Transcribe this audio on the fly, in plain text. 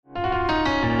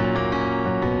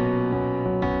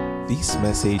This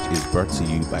message is brought to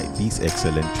you by This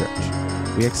Excellent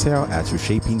Church. We excel at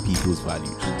reshaping people's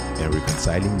values and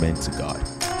reconciling men to God.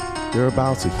 You're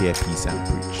about to hear peace and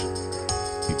preach.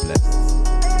 Be blessed.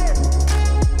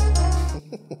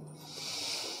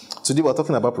 Today we're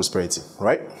talking about prosperity,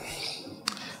 right?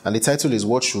 And the title is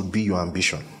What Should Be Your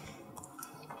Ambition?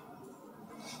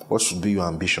 What should be your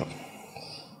ambition?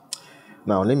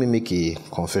 Now, let me make a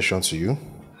confession to you,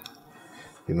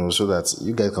 so that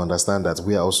you guys can understand that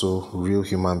we are also real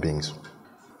human beings.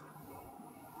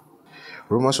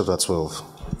 Romans chapter 12,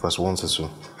 verse 1 to 2.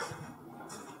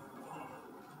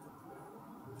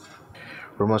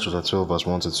 Romans chapter 12, verse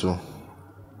 1 to 2.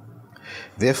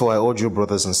 Therefore, I urge you,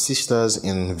 brothers and sisters,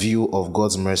 in view of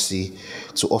God's mercy,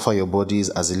 to offer your bodies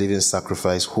as a living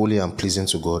sacrifice, holy and pleasing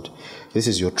to God. This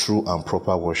is your true and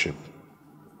proper worship.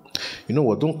 You know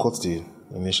what? Don't cut the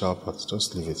initial part.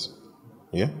 Just leave it.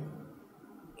 Yeah?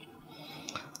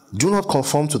 Do not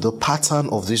conform to the pattern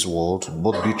of this world,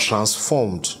 but be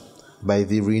transformed by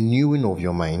the renewing of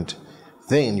your mind.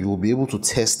 Then you will be able to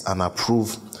test and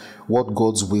approve what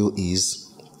God's will is,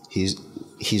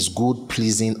 his good,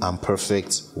 pleasing, and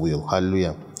perfect will.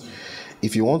 Hallelujah.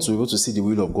 If you want to be able to see the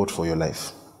will of God for your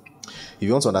life, if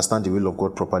you want to understand the will of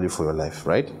God properly for your life,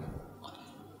 right?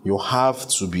 You have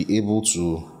to be able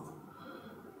to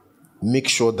make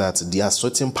sure that there are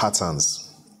certain patterns,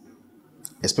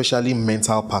 especially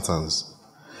mental patterns.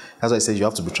 As I said, you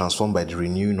have to be transformed by the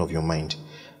renewing of your mind.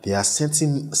 There are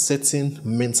certain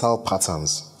mental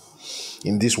patterns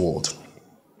in this world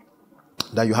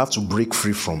that you have to break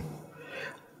free from.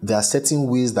 There are certain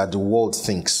ways that the world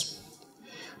thinks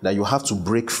that you have to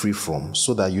break free from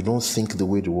so that you don't think the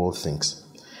way the world thinks.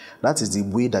 That is the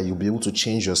way that you'll be able to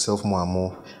change yourself more and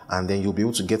more, and then you'll be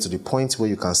able to get to the point where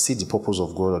you can see the purpose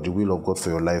of God or the will of God for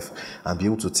your life and be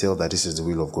able to tell that this is the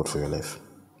will of God for your life.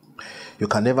 You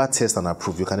can never test and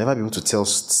approve. You can never be able to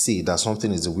say that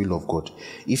something is the will of God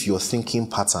if your thinking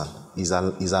pattern is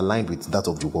aligned with that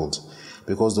of the world.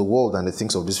 Because the world and the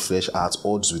things of this flesh are at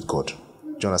odds with God.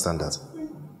 Do you understand that?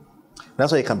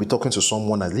 That's why you can be talking to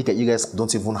someone and you guys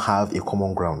don't even have a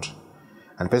common ground.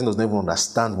 And the person doesn't even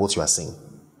understand what you are saying.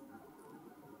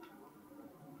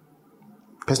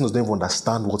 The person doesn't even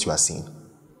understand what you are saying.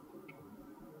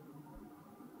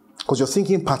 Because your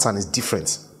thinking pattern is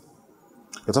different.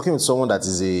 You're talking with someone that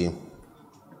is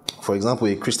for example,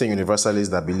 a Christian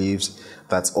universalist that believes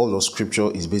that all of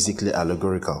scripture is basically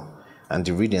allegorical. And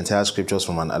they read the entire scriptures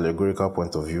from an allegorical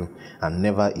point of view and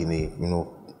never in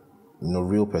a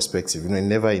real perspective,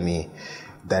 never in a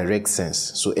direct sense.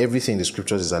 So everything in the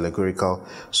scriptures is allegorical.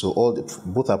 So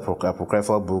both are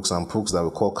apocryphal books and books that we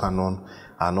call canon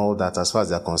and all that, as far as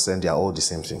they are concerned, they are all the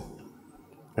same thing.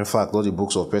 In fact, all the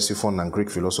books of Persephone and Greek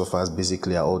philosophers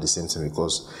basically are all the same thing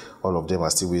because all of them are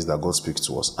still ways that God speaks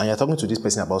to us. And you're talking to this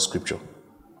person about scripture.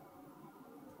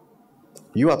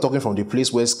 You are talking from the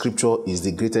place where scripture is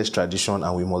the greatest tradition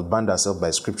and we must bind ourselves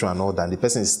by scripture and all that. And the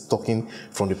person is talking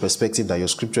from the perspective that your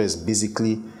scripture is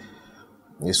basically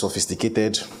a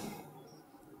sophisticated.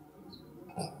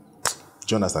 Do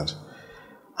you understand?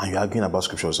 And you're arguing about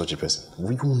scripture with such a person.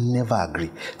 We will never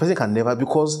agree. The person can never,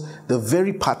 because the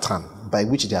very pattern by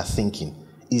which they are thinking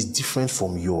is different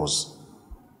from yours.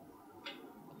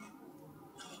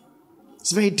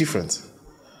 It's very different.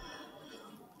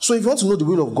 So if you want to know the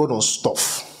will of God on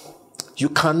stuff, you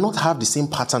cannot have the same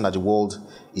pattern that the world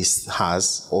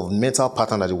has, or mental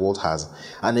pattern that the world has,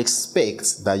 and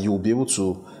expect that you will be able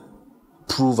to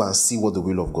prove and see what the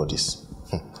will of God is.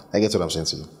 I get what I'm saying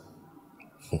to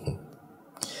you.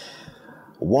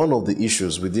 One of the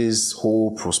issues with this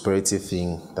whole prosperity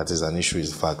thing that is an issue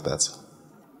is the fact that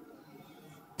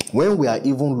when we are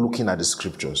even looking at the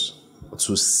scriptures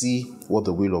to see what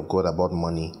the will of God about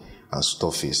money and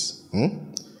stuff is,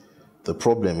 the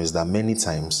problem is that many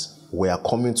times we are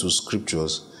coming to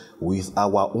scriptures with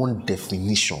our own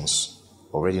definitions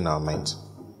already in our mind.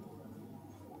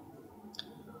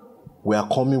 We are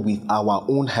coming with our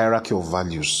own hierarchy of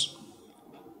values.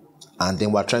 And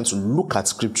then we are trying to look at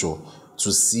scripture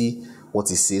to see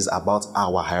what it says about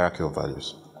our hierarchy of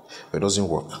values. But it doesn't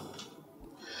work.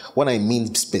 What I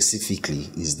mean specifically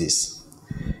is this.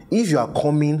 If you are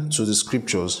coming to the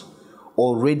scriptures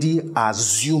already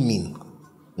assuming,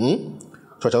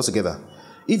 church all together,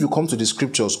 if you come to the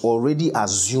scriptures already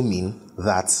assuming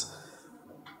that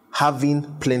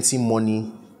having plenty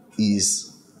money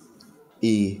is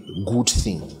a good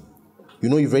thing,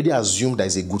 you've already assumed that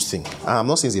it's a good thing. I'm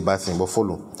not saying it's a bad thing, but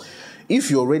follow. If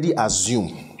you already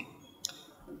assume,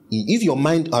 if your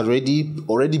mind already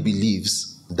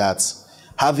believes that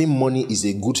having money is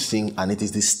a good thing and it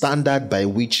is the standard by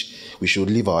which we should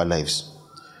live our lives,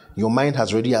 Your mind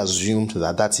has already assumed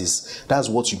that's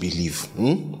what you believe.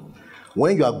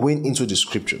 When you are going into the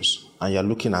scriptures and you're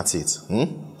looking at it,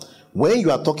 when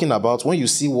you are talking about, when you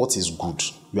see what is good,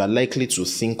 you are likely to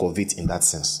think of it in that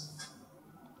sense.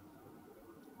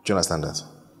 Do you understand that?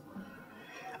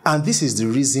 And this is the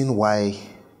reason why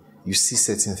you see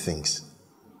certain things.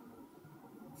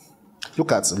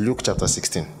 Look at Luke chapter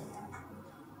 16.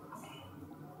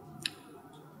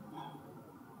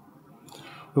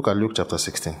 Look at Luke chapter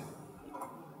 16.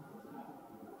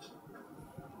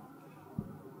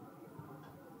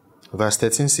 Verse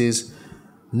 13 says,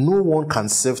 no one can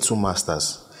serve two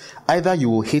masters. Either you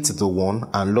will hate the one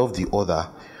and love the other,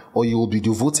 or you will be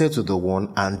devoted to the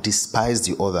one and despise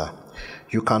the other.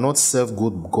 You cannot serve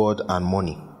good God and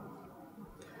money.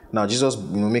 Now, Jesus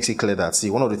makes it clear that, see,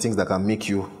 one of the things that can make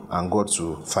you and God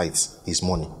to fight is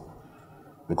money.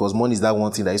 Because money is that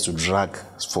one thing that is to drag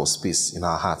for space in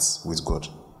our hearts with God.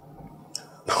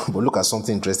 But look at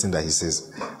something interesting that he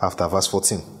says after verse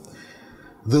 14.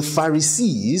 The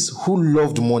Pharisees who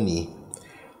loved money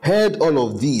heard all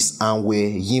of this and were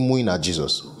yimwing at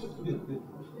Jesus.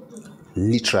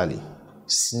 Literally,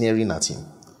 sneering at him.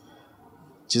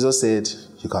 Jesus said,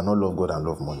 you cannot love God and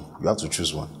love money. You have to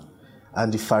choose one.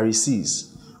 And the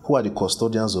Pharisees, who are the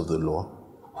custodians of the law,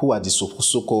 who are the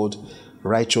so-called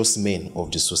righteous men of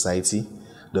the society,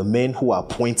 the men who are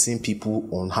pointing people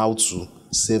on how to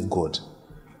save God,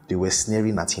 they were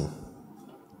sneering at him.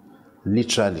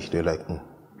 Literally, they're like,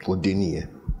 literally.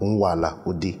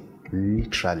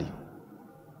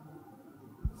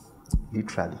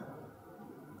 Literally.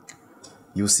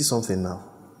 You see something now.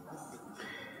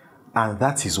 And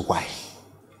that is why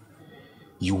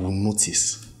you will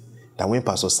notice that when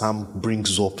Pastor Sam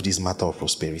brings up this matter of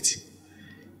prosperity,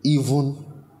 even,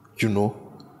 they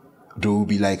will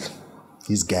be like,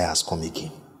 this guy has come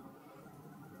again.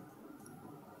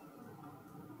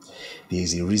 There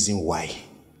is a reason why.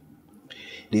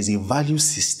 There's a value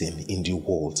system in the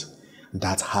world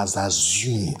that has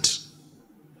assumed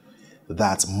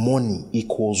that money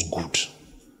equals good.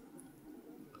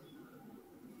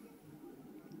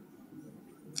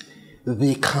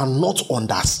 They cannot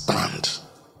understand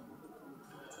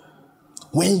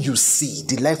when you see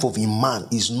the life of a man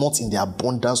is not in the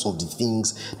abundance of the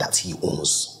things that he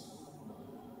owns.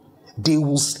 They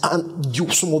will stand,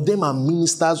 some of them are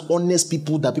ministers, honest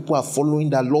people that people are following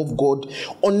that love God,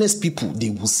 honest people, they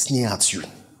will sneer at you.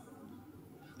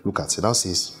 Look at it. Now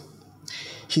says,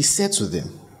 he said to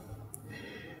them,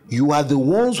 you are the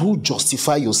ones who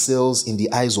justify yourselves in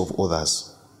the eyes of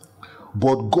others,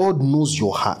 but God knows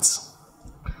your heart.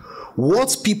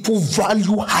 What people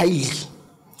value highly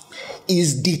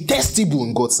is detestable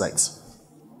in God's sight.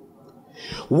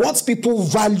 What people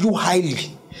value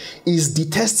highly is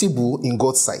detestable in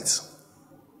God's sight.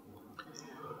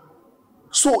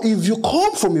 So if you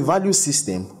come from a value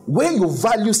system where you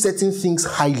value certain things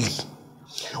highly,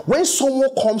 when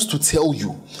someone comes to tell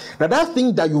you that that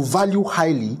thing that you value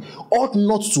highly ought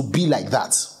not to be like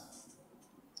that,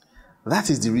 that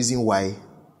is the reason why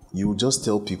you just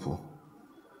tell people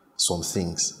some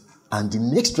things. And the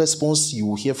next response you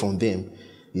will hear from them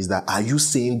is that, are you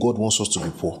saying God wants us to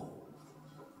be poor?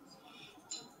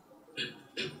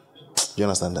 Do you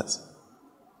understand that?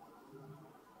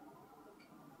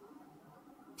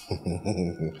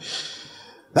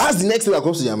 That's the next thing that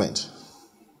comes to your mind.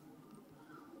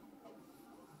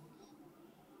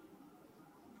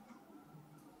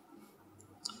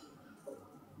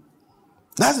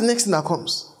 That's the next thing that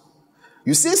comes.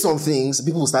 You say some things,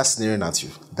 people will start sneering at you.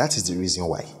 That is the reason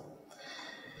why.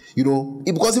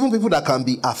 Because even people that can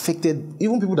be affected,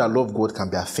 even people that love God can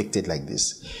be affected like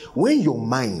this. When your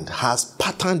mind has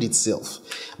patterned itself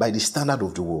by the standard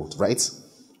of the world, right?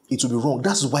 It will be wrong.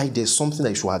 That's why there's something that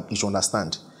you should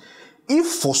understand. If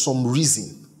for some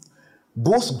reason,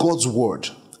 both God's word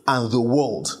and the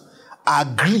world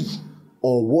agree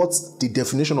on what the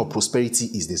definition of prosperity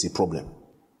is, there's a problem.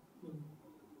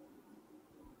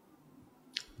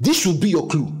 This should be your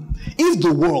clue. If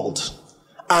the world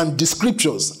and the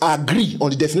scriptures agree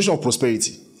on the definition of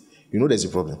prosperity, there's a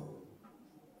problem.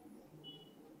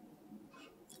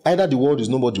 Either the world is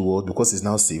no more the world because it's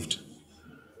now saved,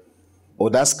 or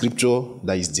that scripture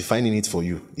that is defining it for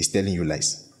you is telling you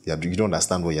lies. You don't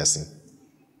understand what you're saying.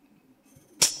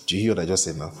 Do you hear what I just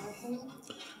said now?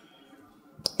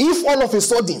 If all of a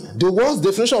sudden the world's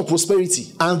definition of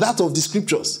prosperity and that of the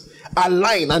scriptures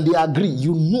align and they agree,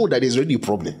 you know that there's already a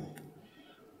problem.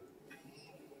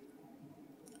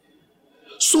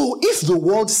 So if the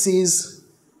world says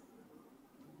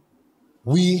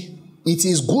it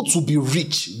is good to be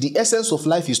rich, the essence of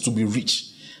life is to be rich,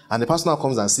 and the person now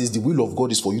comes and says the will of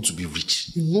God is for you to be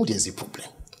rich, you know there's a problem.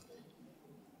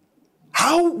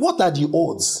 What are the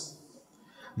odds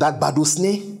that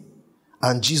Badosne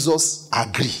and Jesus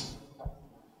agree?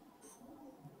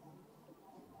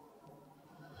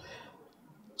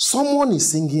 Someone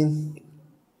is singing,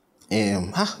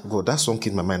 God, that song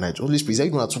came in my mind. Holy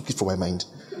Spirit, I took it from my mind.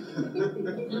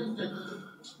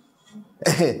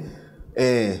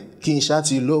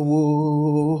 Kinshati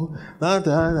lowo,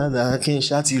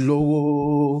 Kinshati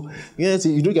lowo. Yes,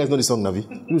 you guys know the song,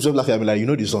 Navi. You just laughing at me like you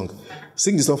know the song.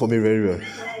 Sing the song for me very well.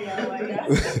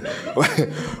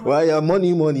 Why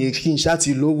money,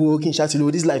 Kinshati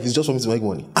lowo. This life is just for me to make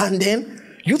money. And then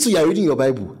you two are reading your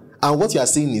Bible, and what you are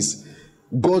saying is,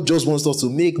 God just wants us to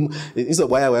make, instead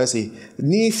of why I say,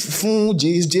 Ni fun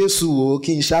Jesu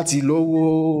Kinshati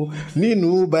lowo, ni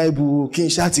no Bible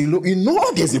Kinshati lowo. You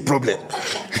know there's a problem.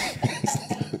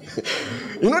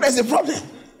 You know there's a problem.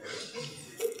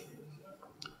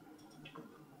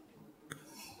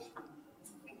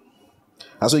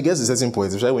 And so it gets to a certain point,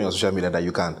 especially when you're on social media, that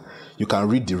you can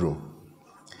read the room.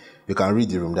 You can read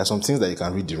the room. There are some things that you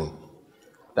can read the room.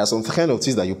 There are some kind of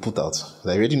things that you put out.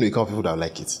 That you already know you can't people that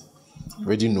like it.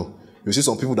 Already know. You see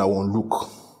some people that won't look.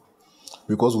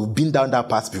 Because we've been down that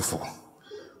path before.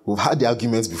 We've had the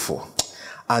arguments before.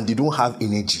 And they don't have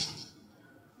energy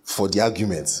for the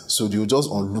arguments. So they'll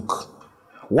just unlook.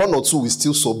 One or two will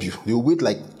still sub you. They'll wait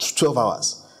like 12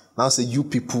 hours. Now say, you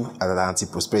people are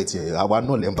anti-prosperity. I want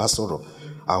no ambassador.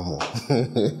 Amo.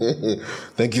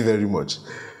 Thank you very much.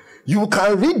 You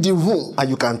can read the room and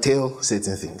you can tell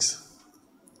certain things.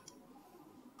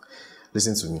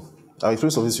 Listen to me. I will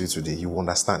explain something to you today. You will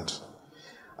understand.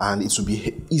 And it will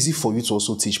be easy for you to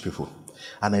also teach people.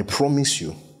 And I promise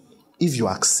you, if you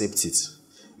accept it,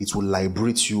 it will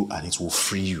liberate you and it will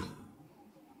free you.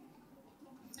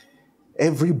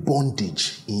 Every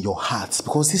bondage in your heart,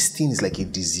 because this thing is like a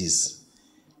disease.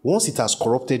 Once it has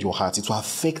corrupted your heart, it will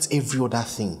affect every other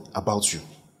thing about you.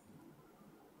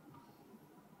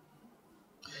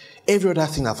 Every other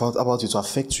thing about it will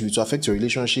affect you. It will affect your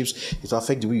relationships. It will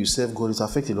affect the way you serve God. It will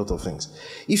affect a lot of things.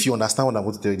 If you understand what I'm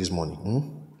going to tell you this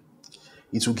morning,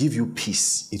 it will give you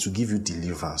peace. It will give you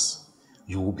deliverance.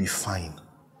 You will be fine.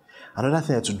 Another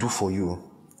thing I have to do for you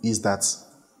is that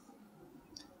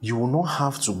you will not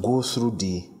have to go through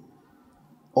the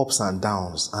ups and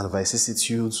downs and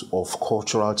vicissitudes of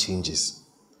cultural changes.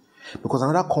 Because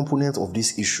another component of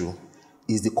this issue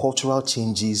is the cultural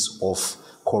changes of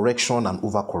correction and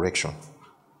overcorrection.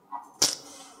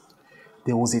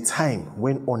 There was a time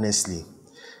when, honestly,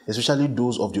 especially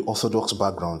those of the Orthodox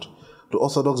background, the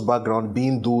Orthodox background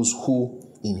being those who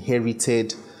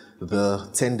inherited the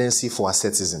tendency for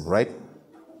asceticism, right?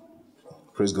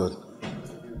 Praise God.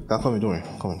 Come in, don't worry.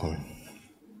 Come in.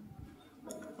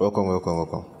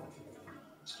 Welcome.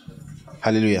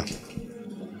 Hallelujah.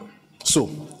 So,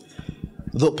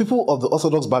 the people of the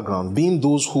Orthodox background, being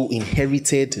those who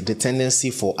inherited the tendency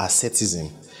for asceticism,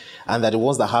 and that the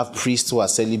ones that have priests who are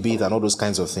celibate and all those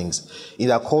kinds of things, in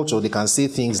their culture, they can say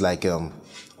things like,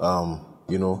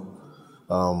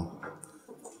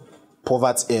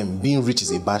 poverty, being rich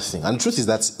is a bad thing. And the truth is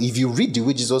that if you read the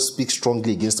way Jesus speaks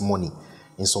strongly against money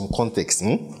in some context,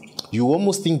 you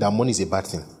almost think that money is a bad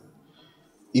thing.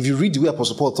 If you read the way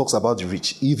Apostle Paul talks about the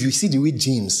rich, if you see the way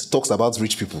James talks about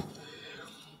rich people,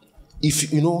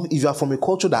 if you are from a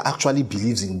culture that actually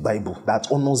believes in the Bible,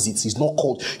 that honors it, it's not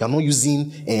called, you're not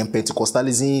using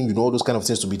Pentecostalism, all those kind of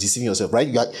things to be deceiving yourself, right?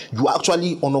 You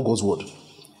actually honor God's word.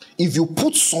 If you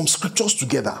put some scriptures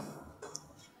together,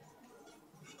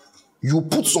 you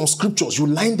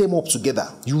line them up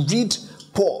together, you read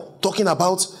Paul talking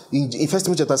about, in 1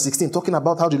 Timothy chapter 16, talking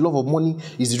about how the love of money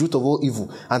is the root of all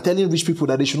evil, and telling rich people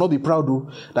that they should not be proud,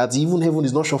 that even heaven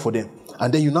is not sure for them.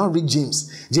 And then you now read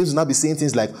James. James will now be saying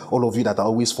things like, all of you that are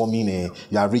always forming,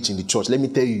 you are rich in the church. Let me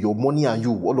tell you, your money and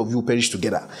you, all of you perish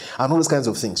together. And all those kinds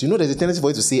of things. There's a tendency for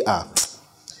you to say,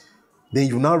 Then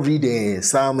you now read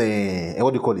Psalm,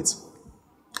 what do you call it?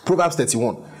 Proverbs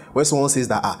 31, where someone says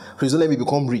that, please don't let me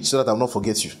become rich so that I will not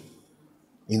forget you.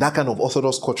 In that kind of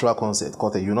Orthodox cultural concept,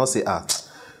 you will not say,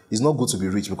 it's not good to be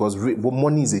rich because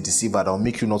money is a deceiver that will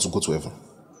make you not to go to heaven.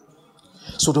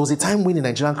 So there was a time when the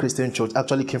Nigerian Christian church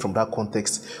actually came from that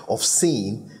context of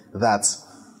saying that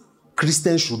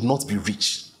Christians should not be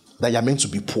rich, that you are meant to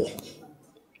be poor.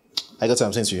 I got what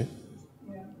I'm saying to you?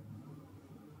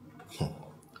 Yeah.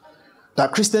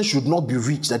 That Christians should not be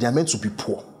rich, that they are meant to be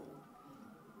poor.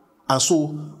 And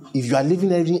so, if you are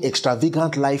living an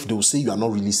extravagant life, they will say you are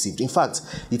not really saved. In fact,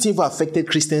 it even affected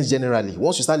Christians generally.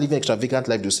 Once you start living extravagant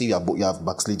life, they'll say you have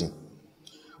backsliding.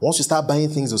 Once you start buying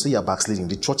things, they'll say you're backsliding.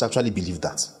 The church actually believed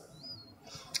that.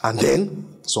 And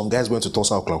then, some guys went to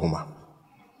Tulsa, Oklahoma.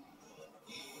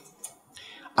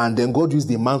 And then God used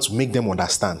the man to make them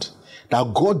understand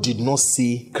that God did not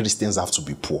say Christians have to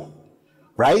be poor.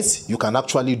 Right? You can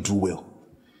actually do well.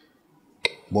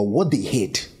 But what they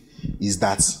heard is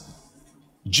that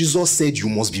Jesus said you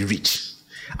must be rich.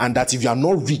 And that if you are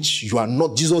not rich, you are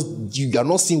not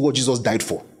seeing what Jesus died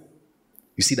for.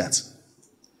 You see that?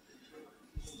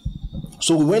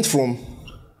 So we went from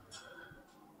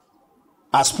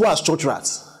as poor as church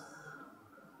rats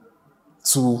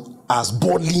to as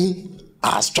boring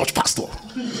as church pastor.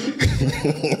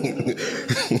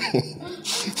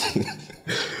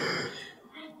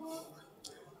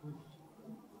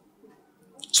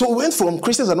 So we went from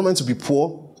Christians are not meant to be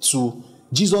poor to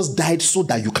Jesus died so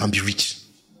that you can be rich.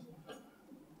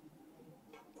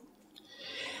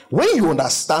 When you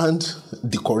understand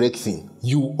the correct thing,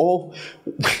 you all,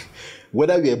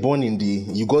 whether you were born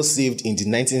you got saved in the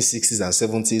 1960s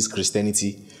and 70s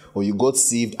Christianity, or you got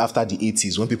saved after the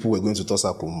 80s when people were going to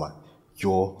Tosa Kuma,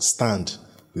 your stand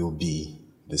will be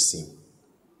the same.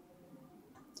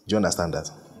 Do you understand that?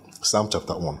 Psalm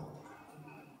chapter 1.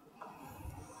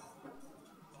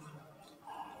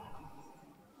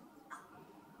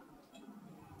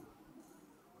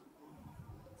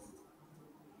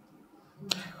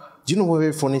 Do you know what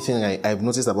very funny thing I've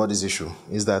noticed about this issue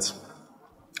is that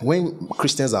when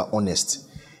Christians are honest,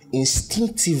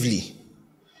 instinctively,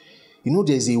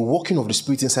 there's a working of the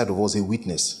Spirit inside of us, a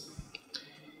witness.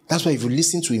 That's why if you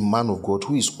listen to a man of God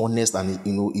who is honest and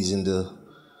is in the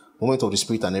moment of the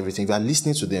Spirit and everything, if you are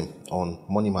listening to them on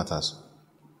money matters,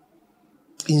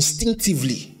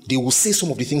 instinctively, they will say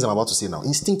some of the things I'm about to say now.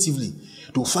 Instinctively,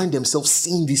 they will find themselves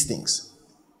saying these things.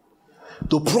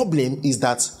 The problem is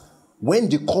that when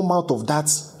they come out of that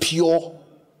pure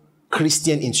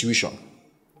Christian intuition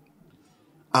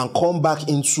and come back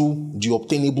into the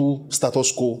obtainable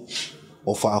status quo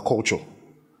of our culture.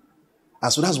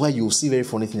 And so that's why you see very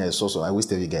funny thing I saw. So I always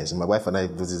tell you guys, my wife and I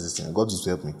do this thing. God used to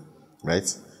help me,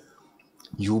 right?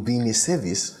 You'll be in a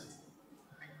service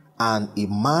and a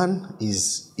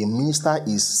minister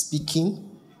is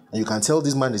speaking and you can tell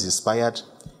this man is inspired,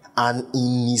 and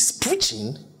in his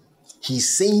preaching,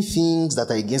 he's saying things that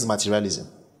are against materialism.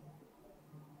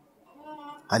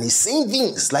 And he's saying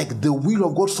things like the will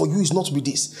of God for you is not to be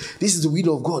this. This is the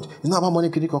will of God. It's not about money.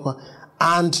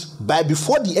 And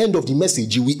before the end of the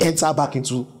message, you will enter back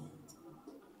into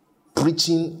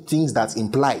preaching things that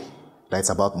imply that it's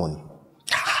about money.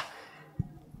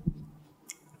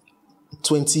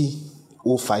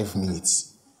 20:05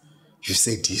 minutes. You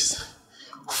said this.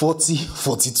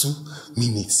 42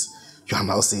 minutes. You are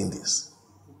now saying this.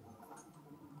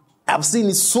 I've seen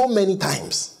it so many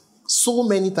times. So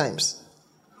many times.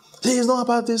 It's not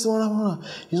about this.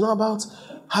 It's not about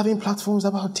having platforms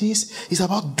about this. It's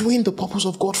about doing the purpose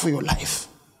of God for your life.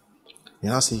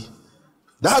 See,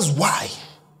 that's why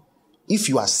if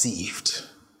you are saved,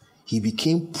 he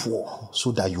became poor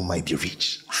so that you might be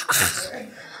rich.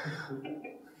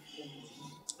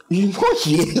 You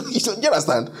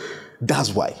understand?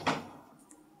 That's why.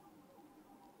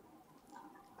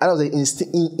 I was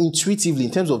intuitively,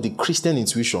 in terms of the Christian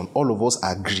intuition, all of us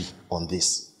agree on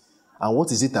this. And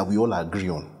what is it that we all agree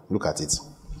on? Look at it.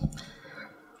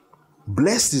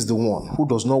 Blessed is the one who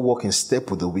does not walk in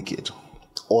step with the wicked,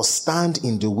 or stand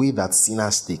in the way that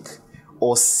sinners take,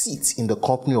 or sit in the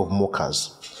company of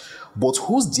mockers, but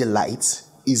whose delight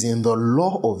is in the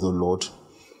law of the Lord,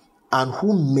 and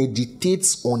who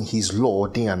meditates on his law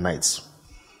day and night.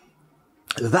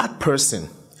 That person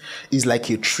is like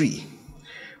a tree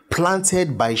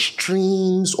planted by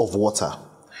streams of water,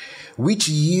 which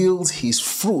yields his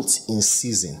fruit in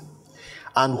season,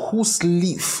 and whose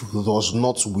leaf does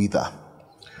not wither.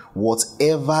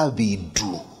 Whatever they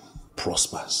do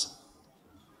prospers.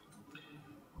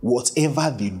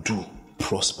 Whatever they do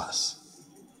prospers.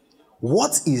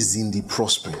 What is in the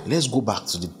prospering? Let's go back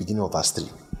to the beginning of verse 3.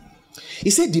 He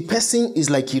said the person is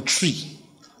like a tree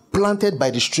planted by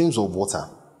the streams of water,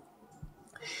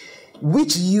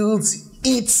 which yields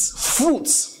its fruit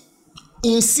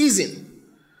in season.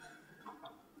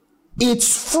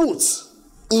 Its fruit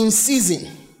in season.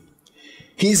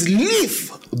 His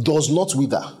leaf does not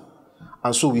wither.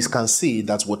 And so we can say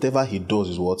that whatever he does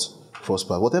is what?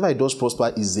 Prosper. Whatever he does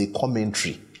prosper is a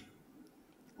commentary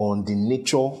on the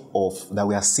nature of that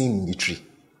we are seeing in the tree.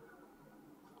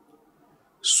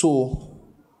 So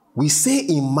we say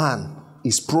a man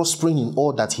is prospering in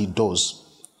all that he does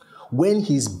when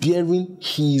he's bearing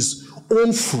his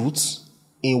own fruit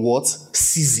in what?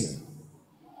 Season.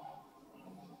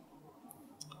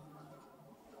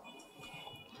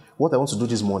 What I want to do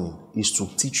this morning is to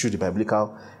teach you the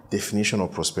biblical definition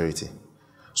of prosperity,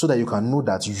 so that you can know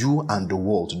that you and the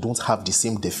world don't have the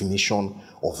same definition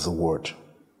of the word.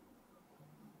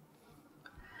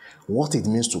 What it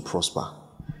means to prosper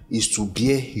is to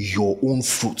bear your own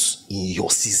fruits in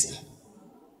your season.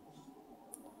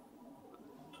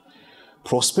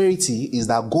 Prosperity is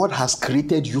that God has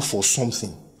created you for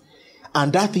something,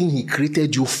 and that thing He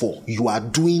created you for, you are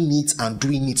doing it and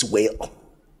doing it well.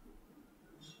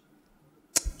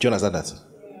 Do you understand that?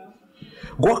 Yeah.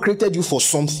 God created you for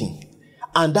something,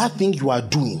 and that thing you are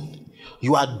doing it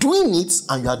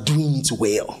and you are doing it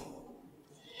well.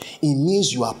 It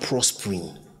means you are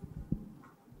prospering.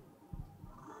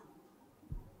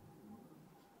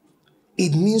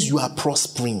 It means you are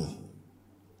prospering.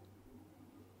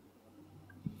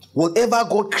 Whatever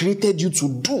God created you to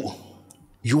do,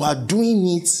 you are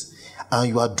doing it and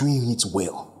you are doing it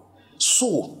well.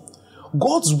 So,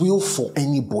 God's will for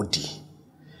anybody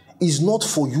is not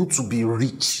for you to be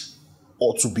rich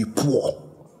or to be poor.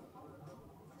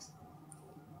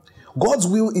 God's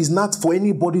will is not for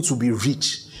anybody to be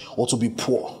rich or to be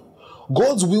poor.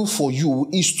 God's will for you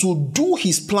is to do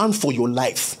His plan for your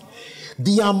life.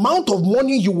 The amount of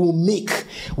money you will make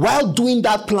while doing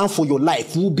that plan for your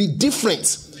life will be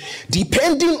different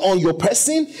depending on your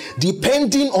person,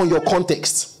 depending on your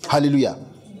context. Hallelujah.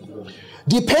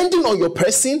 Depending on your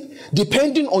person,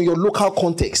 depending on your local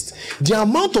context, the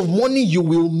amount of money you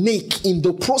will make in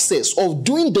the process of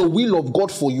doing the will of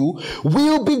God for you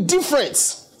will be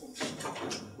different.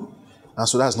 And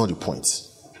so that's not the point.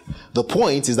 The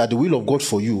point is that the will of God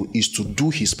for you is to do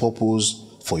His purpose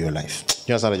for your life.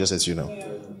 You understand what I just said to you now?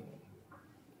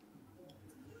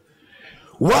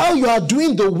 While you are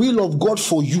doing the will of God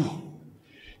for you,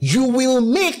 you will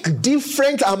make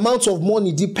different amounts of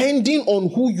money depending on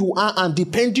who you are and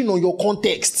depending on your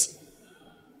context.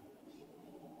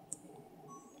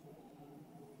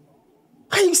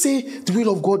 Can you say the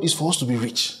will of God is for us to be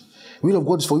rich? The will of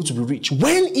God is for you to be rich.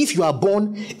 When if you are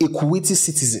born a Kuwaiti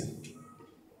citizen,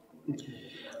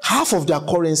 half of their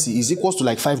currency is equal to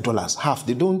like $5. Half.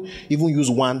 They don't even use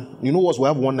one. You know what? We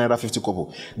have 1 naira 50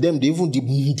 kobo. Them, they even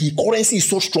the currency is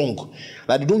so strong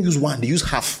that they don't use one. They use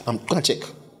half. I'm gonna check.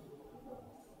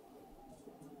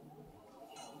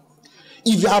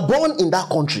 If you are born in that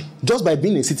country, just by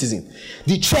being a citizen,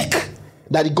 the check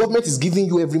that the government is giving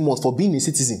you every month for being a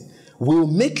citizen will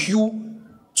make you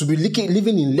to be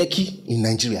living in Lekki in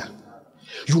Nigeria.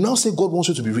 You now say God wants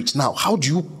you to be rich. Now, how do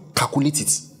you calculate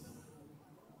it?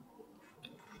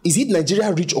 Is it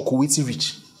Nigeria rich or Kuwaiti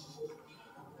rich?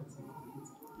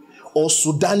 Or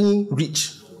Sudani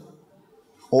rich?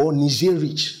 Or Niger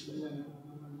rich?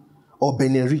 Or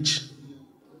Benin rich?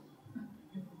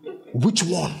 Which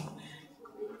one?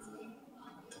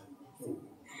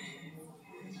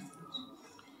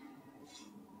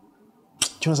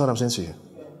 Do you understand what I'm saying to you?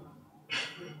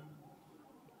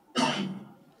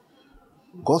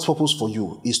 God's purpose for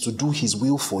you is to do His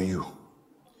will for you.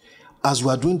 As you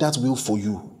are doing that will for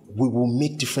you, we will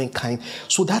make different kinds.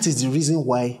 So that is the reason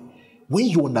why when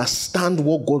you understand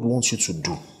what God wants you to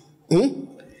do,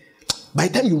 by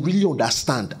the time you really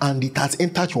understand and it has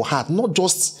entered your heart, not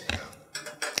just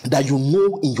that you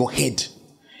know in your head,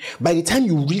 by the time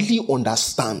you really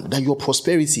understand that your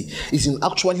prosperity is in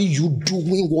actually you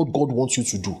doing what God wants you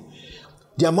to do,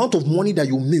 the amount of money that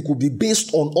you make will be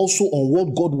based on also on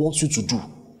what God wants you to do.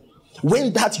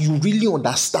 When that you really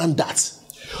understand that,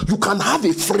 you can have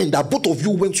a friend that both of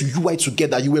you went to UI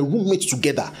together, you were roommates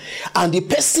together, and the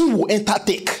person will enter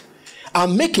tech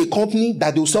and make a company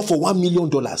that they will sell for $1 million.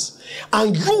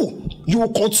 And you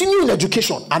will continue in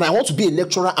education, and I want to be a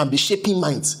lecturer and be shaping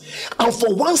minds. And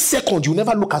for 1 second, you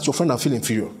never look at your friend and feel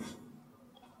inferior.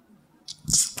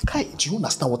 Kai, do you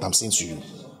understand what I'm saying to you?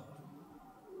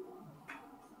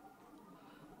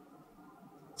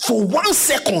 For 1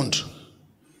 second,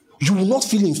 you will not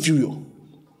feel inferior.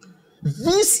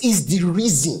 This is the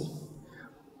reason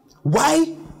why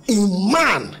a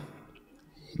man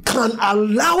can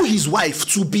allow his wife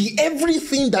to be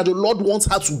everything that the Lord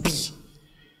wants her to be.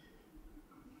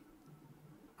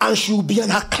 And she'll be an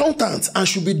accountant and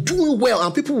she'll be doing well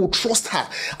and people will trust her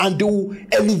and they will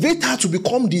elevate her to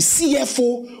become the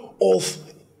CFO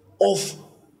of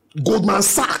Goldman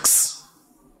Sachs.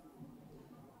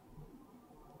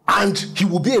 And he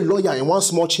will be a lawyer in one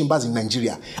small chambers in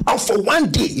Nigeria. And for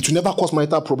 1 day, it will never cause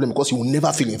marital problem because he will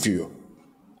never feel inferior.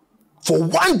 For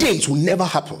 1 day, it will never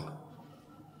happen.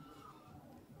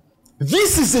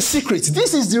 This is the secret.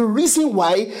 This is the reason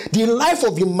why the life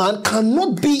of a man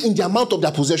cannot be in the amount of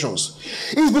their possessions.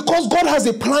 It's because God has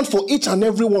a plan for each and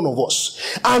every one of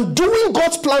us. And doing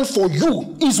God's plan for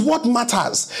you is what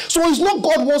matters. So it's not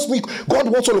God wants me, God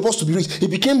wants all of us to be rich. He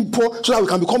became poor so that we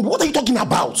can become. What are you talking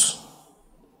about?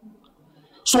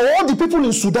 So all the people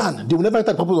in Sudan, they will never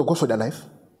enter the purpose of God for their life.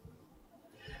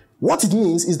 What it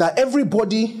means is that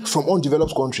everybody from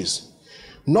undeveloped countries,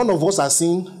 none of us are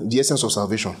seeing the essence of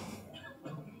salvation.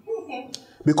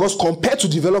 Because compared to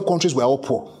developed countries, we're all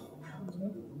poor.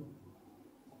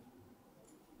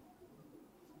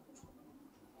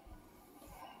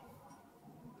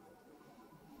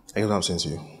 I get what I'm saying to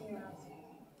you.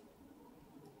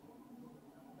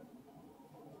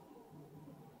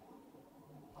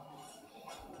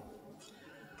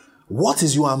 What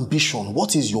is your ambition?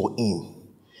 What is your aim?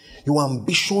 Your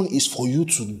ambition is for you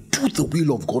to do the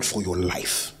will of God for your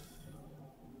life.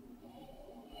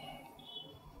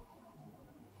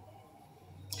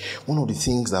 One of the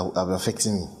things that are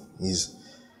affecting me is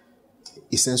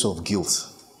a sense of guilt.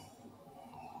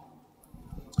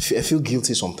 I feel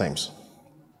guilty sometimes.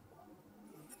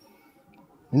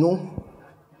 You know,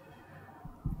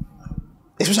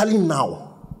 especially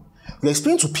now, you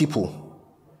explain to people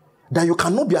that you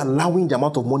cannot be allowing the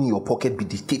amount of money in your pocket be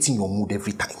dictating your mood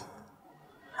every time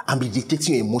and be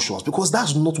dictating your emotions, because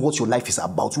that's not what your life is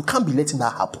about. You can't be letting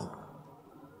that happen.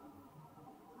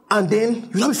 And then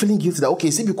you'll not be feeling guilty that, okay,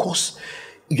 is it because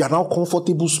you are now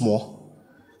comfortable small?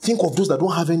 Think of those that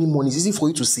don't have any money. It's easy for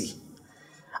you to see.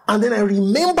 And then I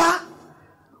remember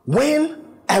when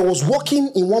I was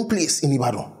working in one place in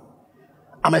Ibadan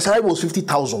and my salary was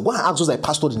 50,000. When I asked those I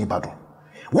pastored in Ibadan,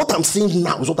 what I'm saying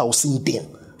now is what I was saying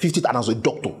then. 50,000, and I was a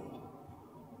doctor.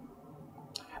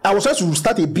 I was trying to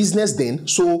start a business then,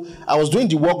 so I was doing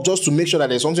the work just to make sure that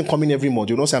there's something coming every month.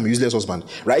 You don't say I'm a useless husband,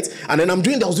 right? And then I was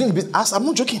doing the business. I'm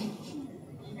not joking.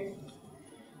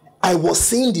 I was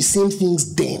saying the same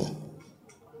things then.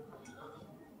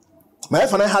 My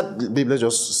wife and I had, babe, let's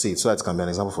just say it so that it can be an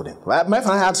example for them. My wife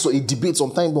and I had a debate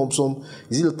sometime,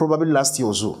 probably last year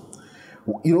or so.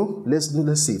 You know, let's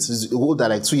say it's older,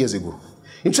 like 2 years ago.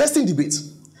 Interesting debate.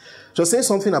 She was saying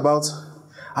something about,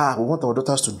 we want our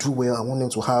daughters to do well. I want them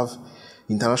to have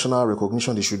international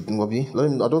recognition. They should be. I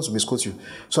don't want to misquote you.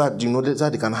 So that,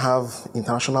 that they can have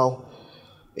international,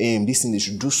 this thing, they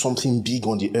should do something big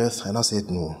on the earth. And I said,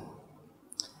 no.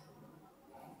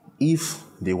 If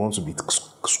they want to be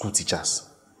school teachers,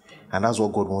 and that's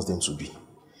what God wants them to be,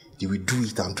 they will do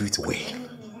it and do it well.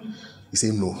 He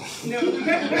said, no.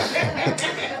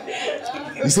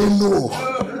 He said, no.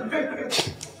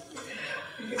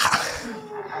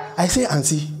 I say,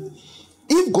 Auntie,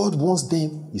 if God wants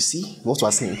them, you see, what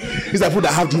we're saying, these are people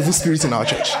that have the evil spirit in our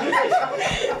church.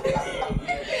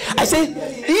 I say,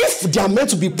 if they are meant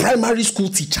to be primary school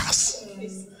teachers,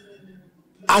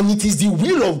 and it is the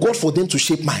will of God for them to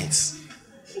shape minds,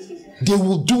 they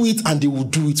will do it and they will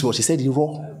do it well. She said,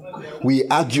 we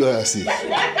argue,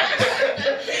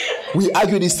 we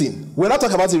argue this thing. We're not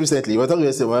talking about it recently. We're talking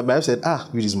yesterday. My wife said,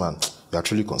 you this man, you are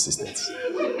truly consistent.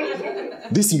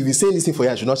 This thing, you've been saying this thing for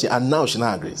years, not say, and now she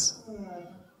now agrees.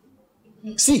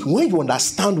 See, when you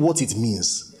understand what it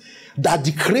means, that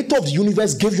the creator of the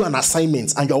universe gave you an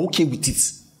assignment and you're okay with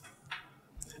it.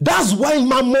 That's why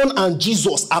Mammon and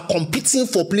Jesus are competing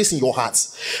for place in your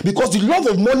hearts. Because the love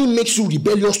of money makes you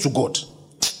rebellious to God.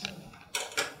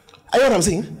 Are you know what I'm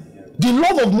saying? The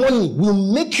love of money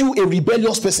will make you a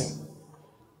rebellious person.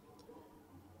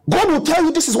 God will tell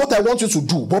you, this is what I want you to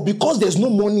do. But because there's no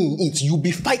money in it, you'll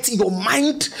be fighting. Your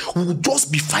mind will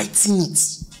just be fighting it.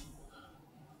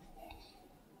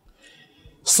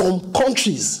 Some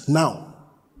countries now,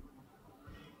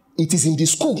 it is in the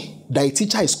school that a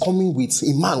teacher is coming with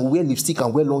a man who wear lipstick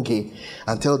and wear long hair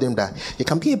and tell them that you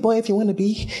can be a boy if you want to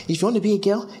be. If you want to be a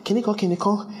girl, can you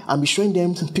come? And be showing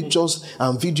them pictures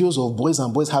and videos of boys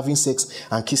and boys having sex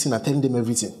and kissing and telling them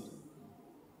everything.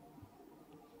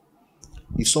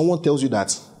 If someone tells you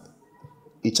that,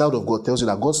 a child of God tells you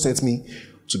that God sent me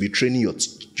to be training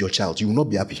your child, you will not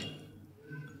be happy.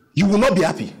 You will not be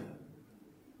happy.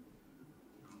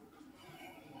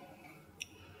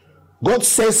 God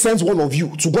sends one of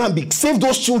you to go and save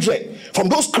those children from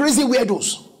those crazy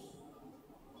weirdos.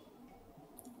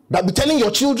 That be telling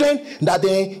your children that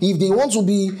if they want to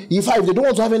be, if they don't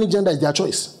want to have any gender, it's their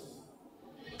choice.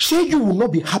 Sure, you will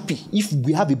not be happy if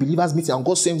we have a believers meeting and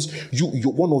God sends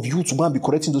one of you to go and be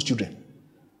correcting those children.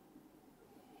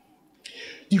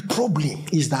 The problem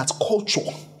is that culture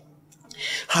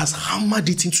has hammered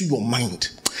it into your mind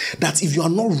that if you are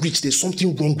not rich, there's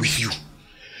something wrong with you.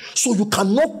 So you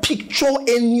cannot picture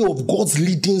any of God's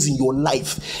leadings in your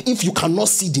life if you cannot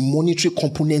see the monetary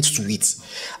components to it.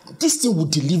 This thing will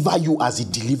deliver you as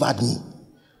it delivered me.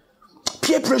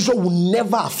 Peer pressure will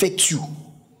never affect you.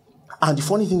 And the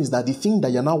funny thing is that the thing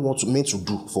that you're now meant to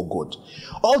do for God,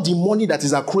 all the money that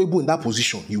is accruable in that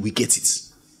position, you will get it.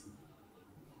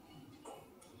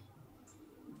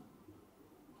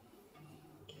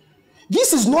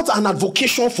 This is not an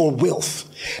advocation for wealth.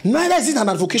 Neither is it an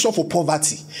advocation for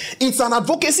poverty. It's an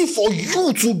advocacy for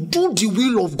you to do the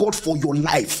will of God for your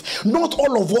life. Not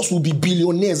all of us will be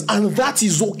billionaires, and that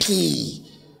is okay.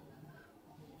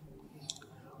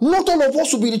 Not all of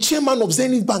us will be the chairman of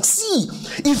Zenith Bank. See,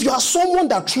 if you are someone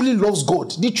that truly loves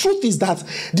God, the truth is that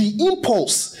the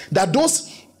impulse that those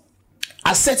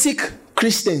ascetic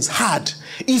Christians had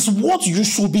is what you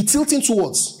should be tilting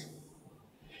towards.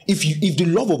 If the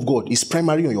love of God is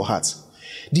primary on your heart,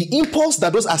 the impulse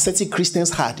that those ascetic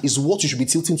Christians had is what you should be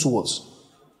tilting towards.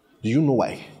 Do you know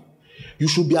why? You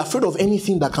should be afraid of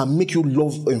anything that can make you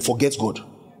love and forget God.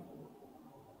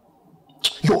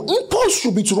 Your impulse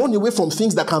should be to run away from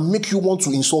things that can make you want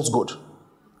to insult God.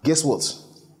 Guess what?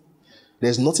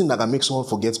 There's nothing that can make someone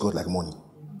forget God like money.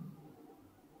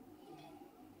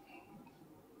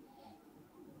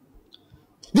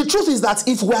 The truth is that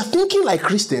if we are thinking like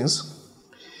Christians,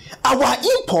 our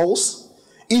impulse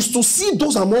is to see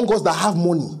those among us that have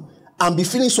money and be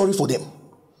feeling sorry for them.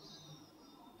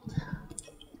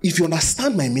 If you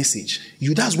understand my message,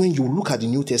 that's when you look at the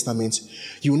New Testament,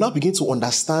 you will now begin to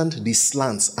understand the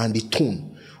slants and the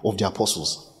tone of the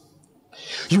apostles.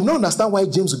 You will now understand why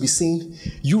James will be saying,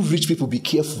 you rich people, be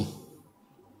careful.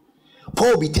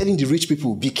 Paul will be telling the rich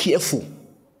people, be careful.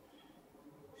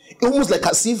 Almost like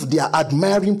as if they are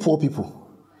admiring poor people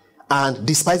and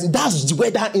despising. That's where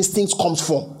that instinct comes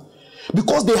from.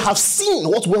 Because they have seen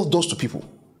what wealth does to people.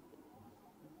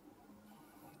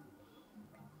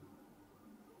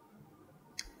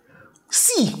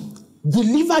 See,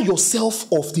 deliver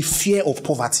yourself of the fear of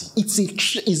poverty. It's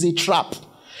a trap.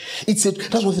 That's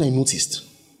one thing I noticed.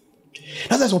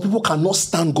 That's why some people cannot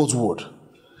stand God's word.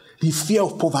 The fear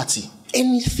of poverty.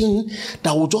 Anything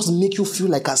that will just make you feel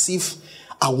like as if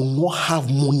I will not have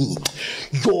money.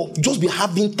 You'll just be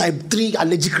having type 3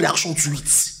 allergic reaction to it.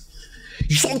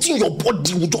 Something your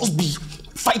body will just be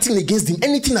fighting against them.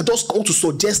 Anything that just come to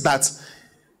suggest that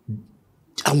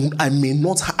I may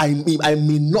not,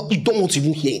 you don't want to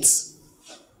even hear it.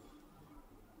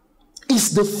 It's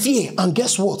the fear. And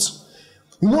guess what?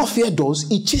 You know what fear does?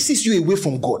 It chases you away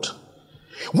from God.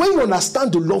 When you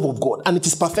understand the love of God and it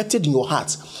is perfected in your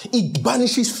heart, it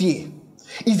banishes fear.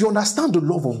 If you understand the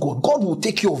love of God, God will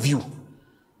take care of you.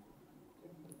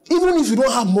 Even if you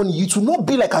don't have money, it will not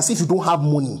be like as if you don't have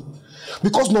money.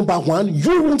 Because number one,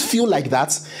 you won't feel like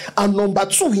that. And number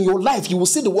two, in your life, you will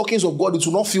see the workings of God. It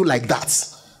will not feel like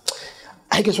that.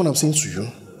 I guess what I'm saying to you.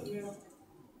 Yeah.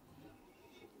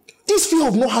 This fear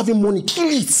of not having money, kill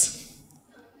it.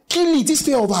 Kill it. This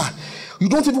fear of you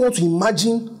don't even want to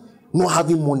imagine not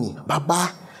having money.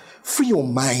 Baba, free your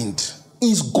mind.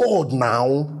 It's God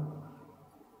now.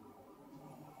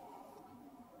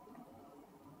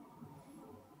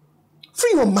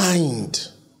 Free your mind.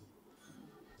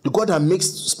 The God that makes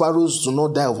sparrows to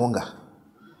not die of hunger,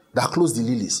 that clothes the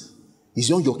lilies,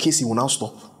 is on your case, he will now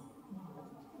stop.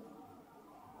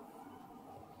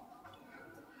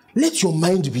 Let your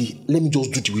mind be, let me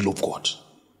just do the will of God.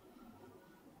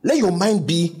 Let your mind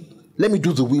be, let me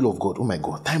do the will of God. Oh my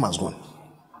God, time has gone.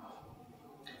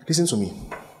 Listen to me.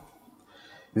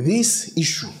 This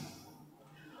issue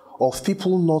of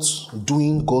people not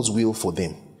doing God's will for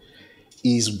them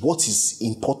is what is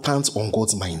important on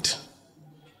God's mind.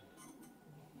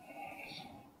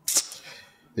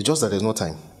 It's just that there's no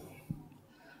time.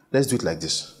 Let's do it like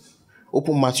this.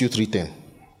 Open Matthew 3:10.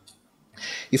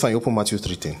 If I open Matthew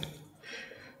 3:10.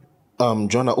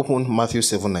 Jonah, open Matthew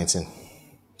 7:19.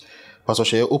 Pastor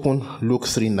Shea, open Luke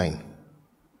 3:9.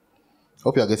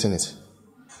 Hope you are getting it.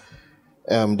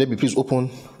 Debbie, please open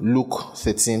Luke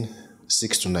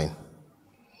 13:6-9.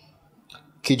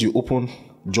 KG, open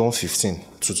John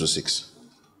 15:2-6.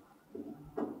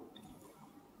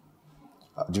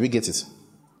 Do we get it?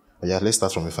 Yeah, let's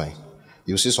start from the fine.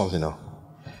 You'll see something now.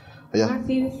 Yeah.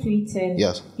 Matthew 3:10.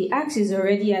 Yes. The axe is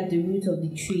already at the root of the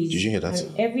trees. Did you hear that?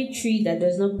 And every tree that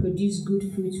does not produce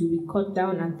good fruit will be cut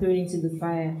down and thrown into the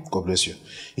fire. God bless you.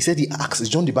 He said the axe, is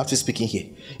John the Baptist speaking here.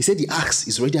 He said the axe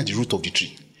is already at the root of the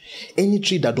tree. Any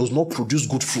tree that does not produce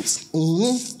good fruits.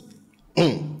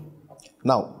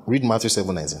 Now, read Matthew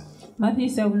 7:19. Matthew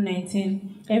 7:19.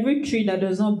 Every tree that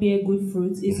does not bear good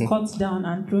fruit is cut down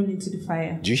and thrown into the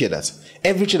fire. Do you hear that?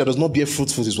 Every tree that does not bear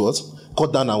fruit is what?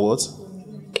 Cut down and what?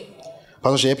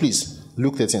 Pastor Shea, please.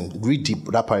 Luke 13. Read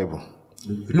that parable.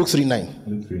 Luke 3:9.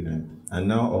 Luke 3:9. And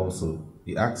now also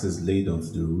the axe is laid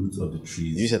unto the roots of the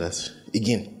trees. Do you hear that?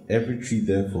 Again. Every tree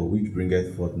therefore which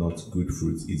bringeth forth not good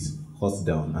fruit is cut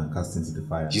down and cast into the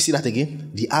fire. Do you see that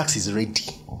again? The axe is ready.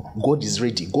 God is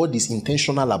ready. God is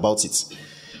intentional about it.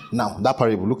 Now, that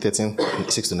parable, Luke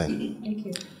 13:6-9.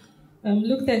 Okay.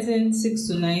 Luke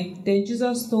 13:6-9. Then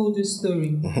Jesus told this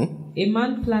story. A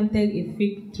man planted a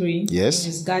fig tree in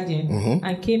his garden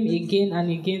and came again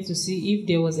and again to see if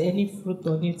there was any fruit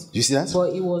on it. Do you see that?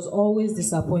 But he was always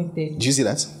disappointed. Do you see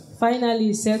that? Finally,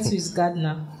 he said to his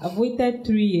gardener, I've waited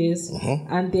 3 years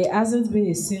and there hasn't been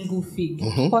a single fig.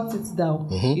 Cut it down.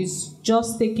 It's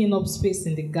just taking up space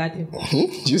in the garden. Do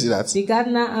you see that? The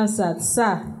gardener answered,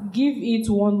 Sir, give it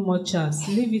one more chance.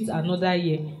 Leave it another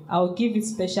year. I'll give it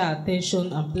special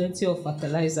attention and plenty of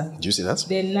fertilizer. Do you see that?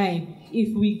 Then 9.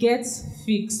 If we get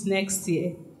figs next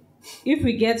year,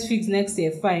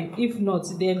 fine. If not,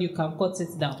 then you can cut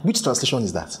it down. Which translation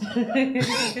is that?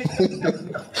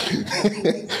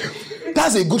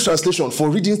 That's a good translation for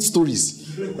reading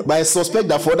stories. But I suspect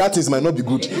that for that things might not be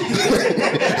good. Did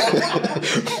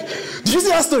you see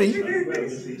that story?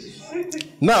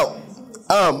 Now,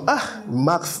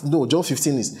 John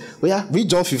 15 is. Read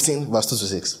John 15, verse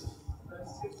 2-6.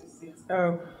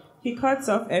 He cuts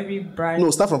off every branch.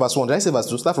 No, start from verse 1. Did I say verse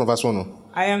 2? Start from verse 1. No.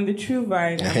 I am the true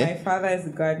vine, and my Father is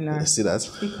the gardener. I see that.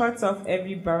 He cuts off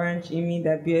every branch in me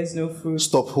that bears no fruit.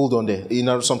 Stop, hold on there.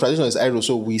 In some traditions, it's arrow,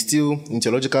 so we still, in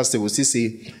theological state, we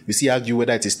still argue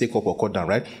whether it is take up or cut down,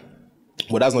 right?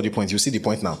 But that's not the point. You see the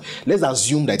point now. Let's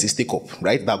assume that it is take up,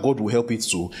 right? That God will help it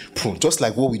to prune. Just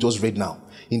like what we just read now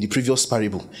in the previous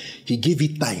parable. He gave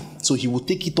it time. So he will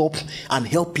take it up and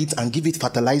help it and give it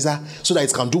fertilizer so that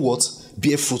it can do what?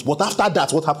 Bear fruit. But after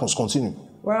that, what happens? Continue.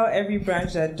 Well, every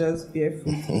branch that does bear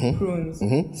fruit prunes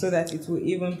so that it will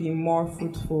even be more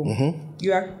fruitful.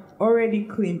 You are already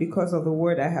clean because of the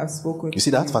word I have spoken. You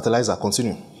see that? Fertilizer.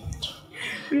 Continue.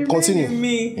 Remain in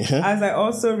me as I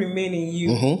also remain in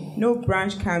you. No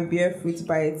branch can bear fruit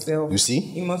by itself. You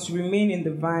see? It must remain in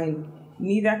the vine.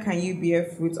 Neither can you bear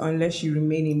fruit unless you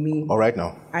remain in me. All right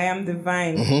now. I am the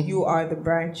vine, you are the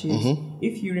branches.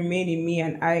 If you remain in me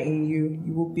and I in you,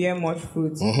 you will bear much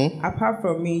fruit. Apart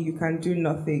from me, you can do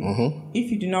nothing. If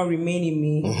you do not remain in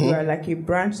me, you are like a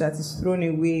branch that is thrown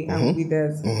away and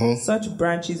withers. Such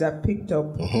branches are picked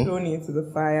up, thrown into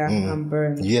the fire and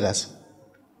burned. You hear that?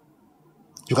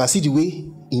 You can see the way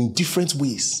in different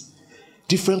ways.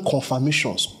 Different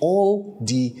confirmations, all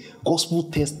the gospel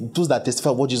those that testify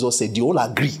what Jesus said, they all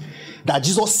agree that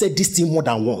Jesus said this thing more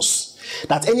than once.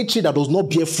 That any tree that does not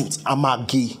bear fruit, I'm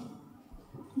gay.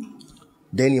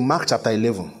 Then in Mark chapter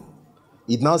 11,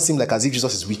 it now seems like as if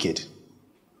Jesus is wicked.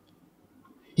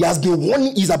 He has been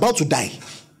warning, he's about to die.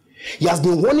 He has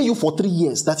been warning you for 3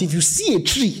 years that if you see a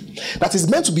tree that is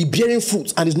meant to be bearing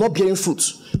fruit and is not bearing fruit,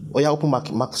 open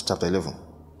Mark chapter 11.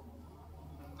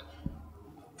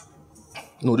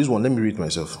 No, this one, let me read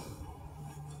myself.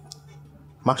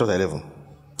 Mark chapter 11.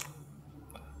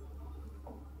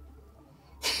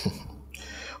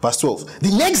 Verse 12.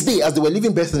 The next day, as they were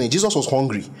leaving Bethany, Jesus was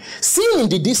hungry. Seeing in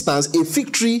the distance a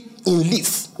fig tree in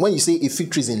leaf. When you say a fig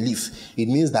tree is in leaf, it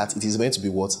means that it is meant to be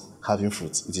what? Having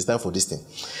fruit. It is time for this thing.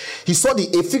 He saw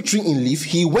a fig tree in leaf.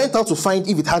 He went out to find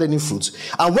if it had any fruit.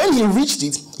 And when he reached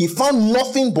it, he found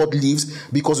nothing but leaves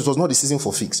because it was not the season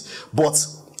for figs. But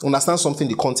understand something,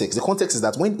 the context. The context is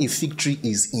that when a fig tree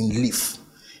is in leaf,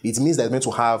 it means that it's meant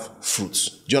to have fruit.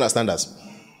 Do you understand that?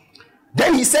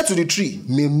 Then he said to the tree,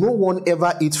 may no one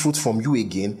ever eat fruit from you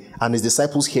again. And his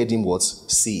disciples heard him what?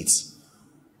 Say it.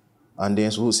 And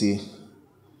then so we'll say,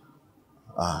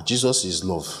 Jesus is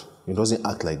love. He doesn't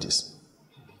act like this.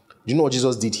 Do you know what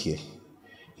Jesus did here?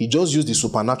 He just used the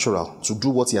supernatural to do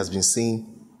what he has been saying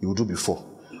he would do before.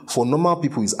 For normal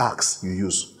people, it's acts you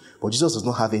use. But Jesus does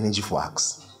not have energy for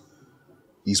acts.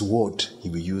 His word he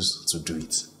will use to do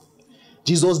it.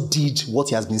 Jesus did what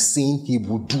he has been saying he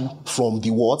would do from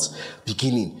the what?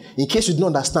 Beginning. In case you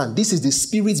don't understand, this is the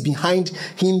spirit behind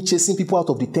him chasing people out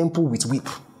of the temple with whip.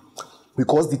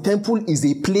 Because the temple is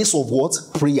a place of what?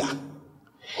 Prayer.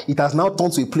 It has now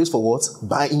turned to a place for what?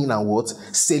 Buying and what?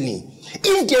 Selling.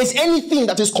 If there is anything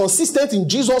that is consistent in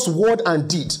Jesus' word and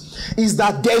deed, is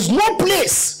that there is no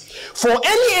place for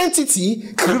any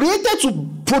entity created to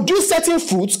produce certain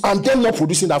fruits and then not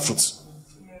producing that fruit.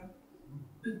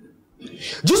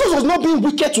 Jesus was not being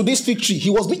wicked to this fig tree.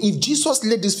 If Jesus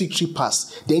let this fig tree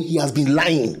pass, then he has been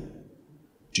lying.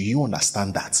 Do you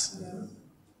understand that? Yeah.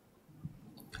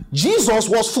 Jesus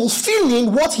was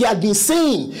fulfilling what he had been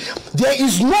saying. There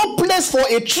is no place for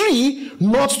a tree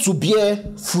not to bear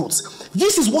fruit.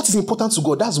 This is what is important to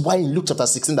God. That's why in Luke chapter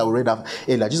 16 that we read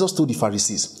earlier, Jesus told the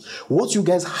Pharisees, what you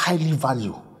guys highly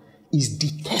value is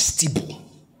detestable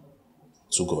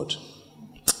to God.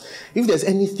 If there's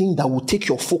anything that will take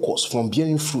your focus from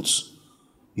bearing fruits,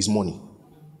 is money.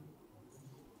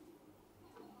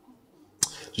 Do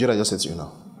you know what I just said to you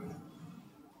now?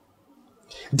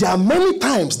 There are many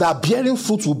times that bearing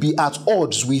fruit will be at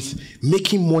odds with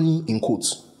making money in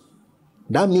quotes.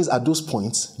 That means at those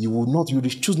points, you will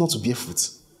choose not to bear fruit.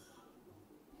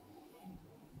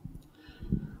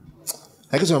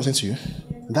 I guess what I'm saying to you.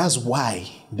 That's why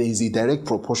there is a direct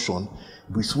proportion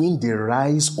between the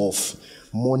rise of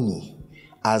money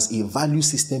as a value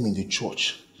system in the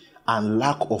church and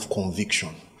lack of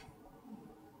conviction.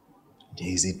 There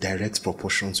is a direct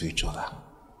proportion to each other.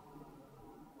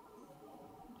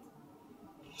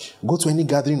 Go to any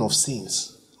gathering of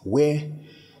saints where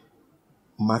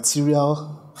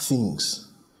material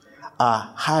things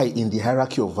are high in the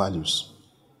hierarchy of values.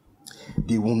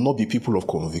 They will not be people of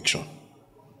conviction.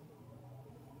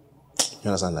 You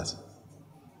understand that?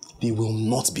 They will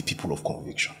not be people of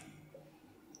conviction.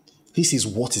 This is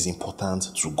what is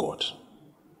important to God.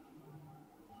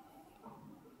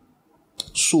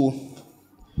 So,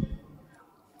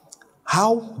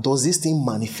 how does this thing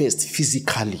manifest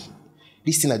physically?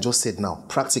 This thing I just said now,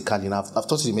 practically, and I've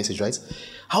taught you the message, right?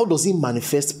 How does it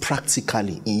manifest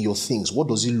practically in your things? What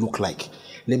does it look like?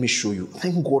 Let me show you.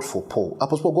 Thank God for Paul.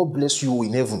 Apostle Paul, God bless you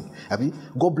in heaven.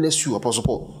 God bless you, Apostle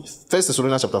Paul. 1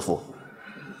 Thessalonians chapter 4.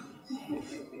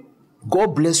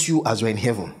 God bless you as you're in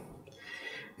heaven.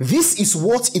 This is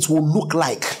what it will look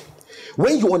like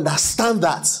when you understand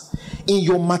that in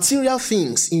your material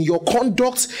things, in your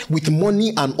conduct with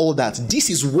money and all that.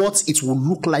 This is what it will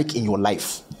look like in your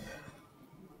life.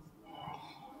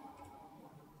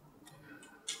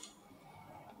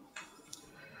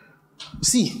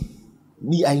 See,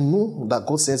 I know that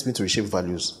God sends me to reshape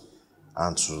values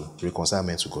and to reconcile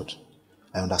men to God.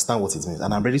 I understand what it means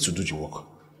and I'm ready to do the work.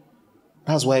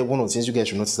 That's why one of the things you guys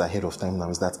should notice ahead of time now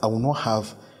is that I will not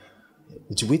have,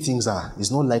 the way things are,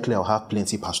 it's not likely I'll have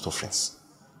plenty pastor friends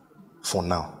for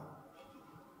now.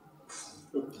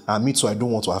 And me too, I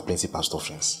don't want to have plenty pastor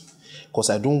friends because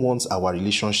I don't want our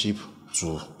relationship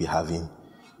to be having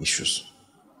issues.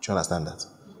 Do you understand that?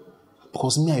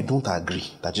 Because me, I don't agree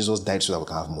that Jesus died so that we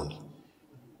can have money.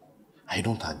 I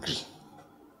don't agree.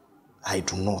 I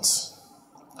do not.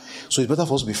 So it's better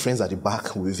for us to be friends at the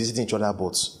back. We'll be visiting each other,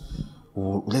 but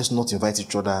let's not invite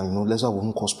each other and let's not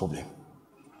won't cause problem.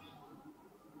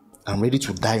 I'm ready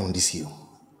to die on this hill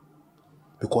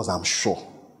because I'm sure.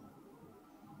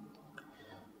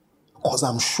 Because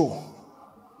I'm sure.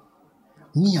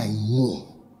 Me, I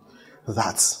know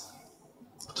that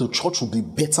the church will be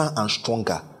better and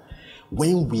stronger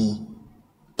when we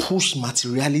push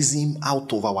materialism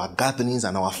out of our gatherings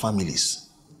and our families.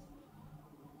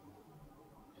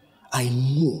 I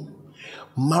know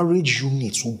marriage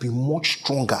units will be much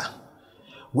stronger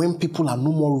when people are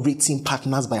no more rating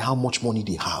partners by how much money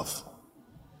they have.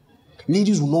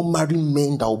 Ladies will not marry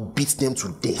men that will beat them to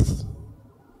death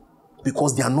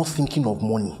because they are not thinking of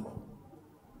money.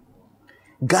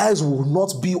 Guys will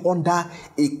not be under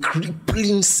a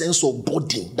crippling sense of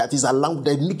burden that is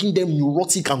making them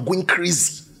neurotic and going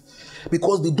crazy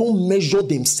because they don't measure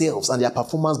themselves and their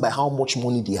performance by how much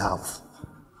money they have.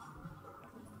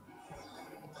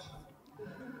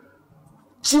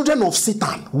 Children of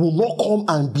Satan will not come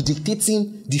and be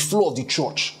dictating the flow of the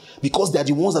church because they are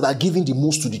the ones that are giving the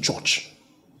most to the church.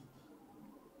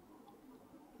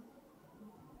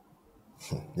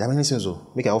 There are many things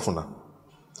though. Make it often now.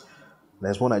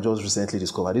 There's one I just recently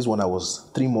discovered. This one I was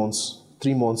 3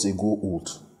 months ago old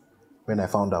when I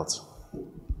found out.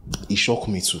 It shocked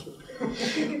me too.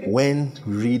 When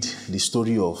you read the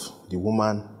story of the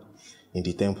woman in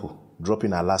the temple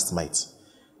dropping her last mite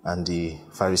and the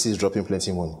Pharisees dropping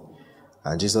plenty money.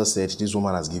 And Jesus said, this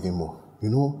woman has given more. We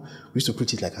used to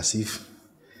preach it like as if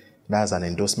that's an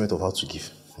endorsement of how to give.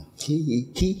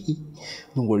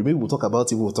 Don't worry, maybe we'll talk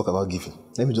about it when we'll talk about giving.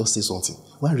 Let me just say something.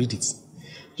 Why read it?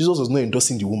 Jesus was not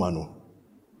endorsing the woman, no.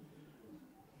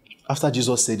 After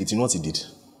Jesus said it, you know what he did?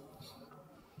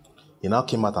 He now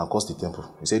came out and cursed the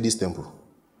temple. He said, this temple,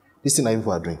 this thing that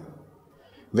people are doing,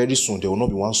 very soon there will not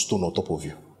be one stone on top of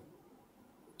you.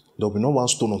 There will be no one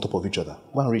stone on top of each other.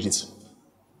 Go and read it.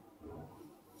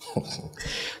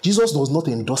 Jesus was not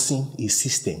endorsing a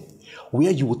system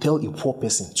where you will tell a poor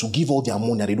person to give all their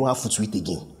money and they don't have food to eat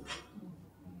again.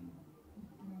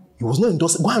 He was not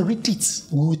endorsing. Go and read it.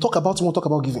 When we talk about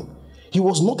giving. He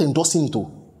was not endorsing it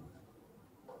all.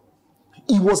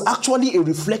 It was actually a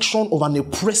reflection of an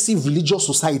oppressive religious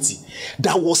society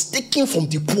that was taken from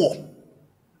the poor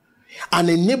and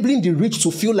enabling the rich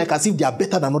to feel like as if they are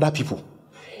better than other people.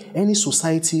 Any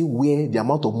society where the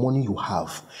amount of money you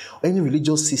have, or any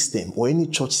religious system or any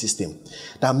church system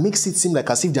that makes it seem like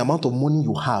as if the amount of money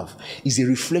you have is a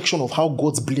reflection of how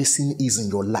God's blessing is in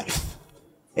your life.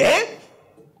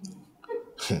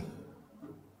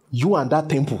 You and that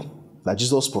temple that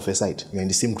Jesus prophesied, you're in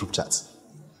the same group chat.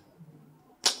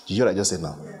 Did you hear what I just said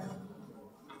now?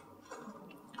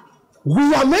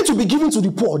 We are meant to be given to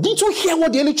the poor. Didn't you hear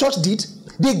what the early church did?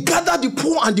 They gathered the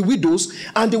poor and the widows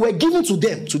and they were given to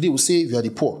them. Today we say, if you are the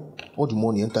poor, all the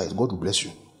money enter it, God will bless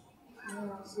you.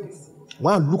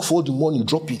 Why look for the money,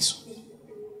 drop it.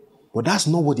 But that's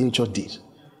not what the early church did.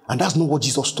 And that's not what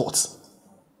Jesus taught.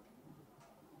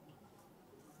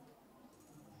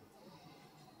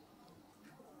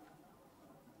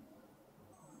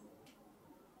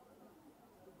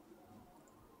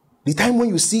 The time when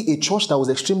you see a church that was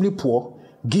extremely poor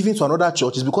giving to another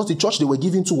church is because the church they were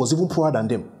giving to was even poorer than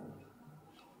them.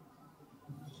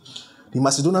 The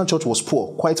Macedonian church was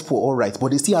poor, quite poor, all right,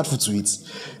 but they still had food to eat.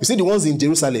 You see the ones in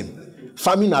Jerusalem,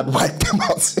 famine had wiped them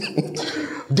out.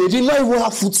 They did not even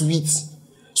have food to eat.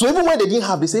 So even when they didn't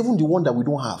have, they say, even the one that we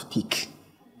don't have, take.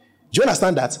 Do you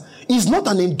understand that? It's not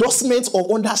an endorsement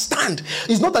of understand.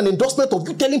 It's not an endorsement of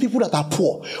you telling people that are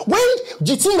poor. When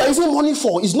the thing you're using money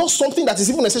for is not something that is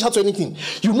even essential to anything,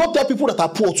 you not tell people that are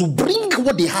poor to bring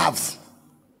what they have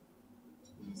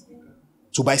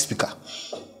to buy speaker.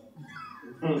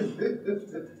 Do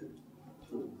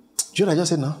you know what I just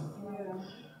said now?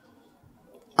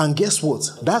 And guess what?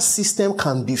 That system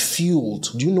can be fueled.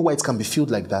 Do you know why it can be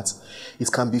fueled like that?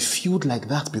 It can be fueled like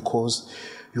that because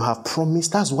you have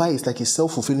promised. That's why it's like a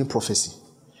self-fulfilling prophecy.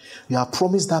 You have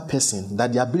promised that person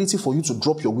that the ability for you to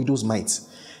drop your widow's mite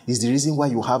is the reason why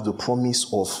you have the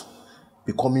promise of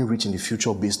becoming rich in the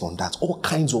future based on that. All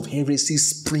kinds of heresies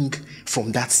spring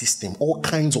from that system. All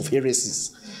kinds of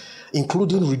heresies,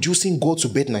 including reducing God to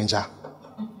bed Ninja.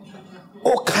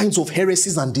 All kinds of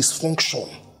heresies and dysfunction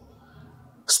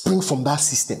spring from that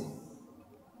system.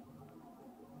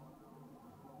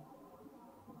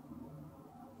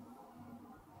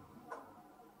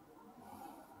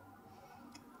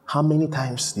 How many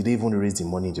times did they even raise the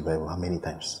money in the Bible? How many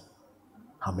times?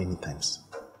 How many times?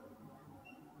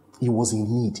 He was in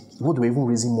need. What they were even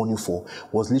raising money for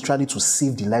was literally to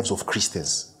save the lives of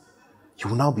Christians. You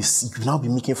will now be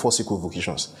making false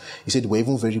equivocations. He said they were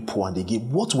even very poor and they gave.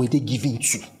 What were they giving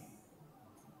to?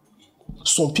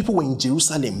 Some people were in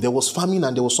Jerusalem. There was famine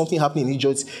and there was something happening in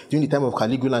Egypt during the time of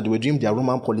Caligula and they were doing their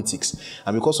Roman politics.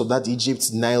 And because of that,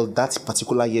 Egypt, Nile, that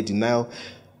particular year, the Nile,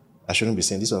 I shouldn't be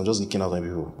saying this, I'm just looking out on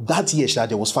people. That year,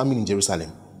 there was famine in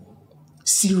Jerusalem.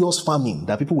 Serious famine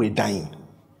that people were dying.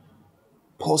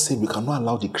 Paul said we cannot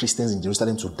allow the Christians in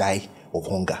Jerusalem to die of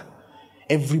hunger.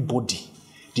 Everybody,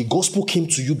 the gospel came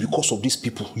to you because of these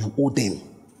people. You owe them.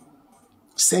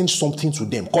 Send something to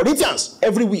them. Corinthians,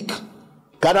 every week,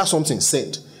 gather something,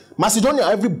 send. Macedonia,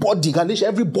 everybody, Galatia,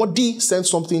 everybody sent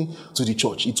something to the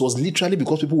church. It was literally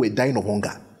because people were dying of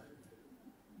hunger.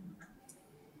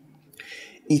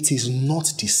 It is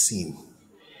not the same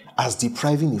as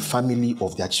depriving a family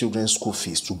of their children's school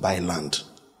fees to buy land.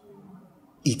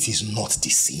 It is not the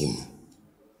same.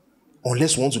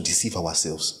 Unless we want to deceive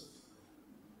ourselves.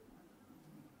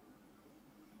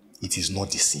 It is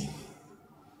not the same.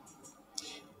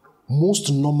 Most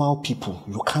normal people,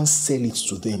 you can't sell it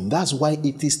to them. That's why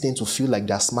atheists tend to feel like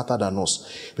they're smarter than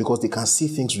us. Because they can see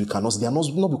things we cannot. They are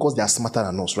not because they are smarter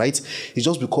than us, right? It's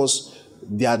just because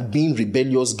they are being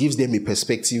rebellious gives them a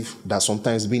perspective that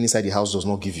sometimes being inside the house does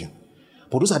not give you.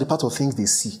 But those are the part of things they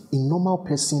see. A normal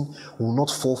person will not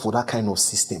fall for that kind of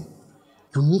system.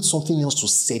 You need something else to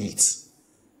sell it.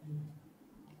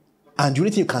 And the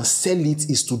only thing you can sell it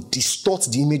is to distort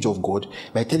the image of God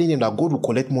by telling them that God will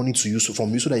collect money from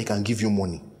you so that he can give you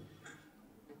money.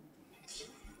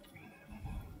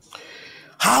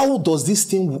 How would this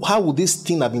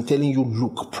thing I've been telling you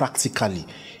look practically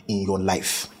in your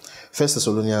life? 1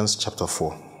 Thessalonians chapter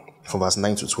 4, from verse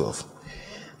 9 to 12.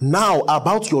 Now,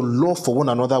 about your love for one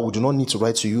another, we do not need to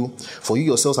write to you, for you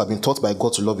yourselves have been taught by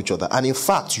God to love each other. And in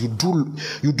fact, you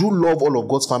do love all of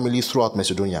God's family throughout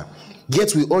Macedonia.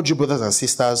 Yet we urge you, brothers and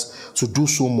sisters, to do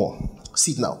so more.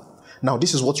 See now. Now,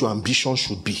 this is what your ambition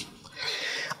should be.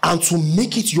 And to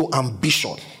make it your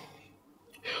ambition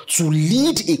to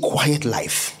lead a quiet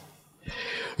life,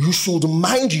 you should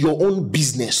mind your own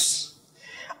business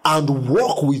and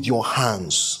work with your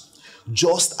hands,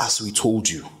 just as we told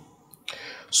you,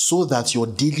 so that your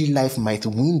daily life might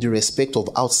win the respect of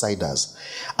outsiders,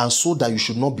 and so that you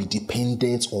should not be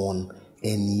dependent on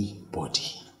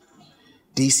anybody.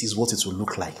 This is what it will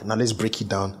look like. Now let's break it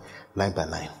down line by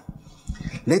line.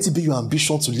 Let it be your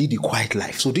ambition to lead a quiet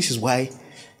life. So this is why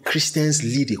Christians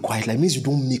lead a quiet life. It means you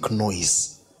don't make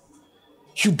noise.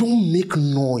 You don't make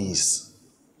noise.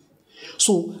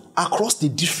 So, across the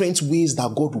different ways that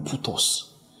God will put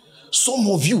us, some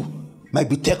of you might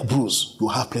be tech bros, you'll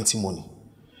have plenty money.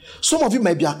 Some of you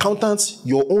might be accountants,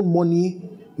 your own money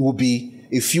will be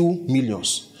a few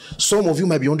millions. Some of you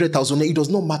might be 100,000. It does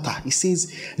not matter. It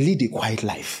says, lead a quiet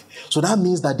life. So that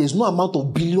means that there's no amount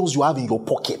of billions you have in your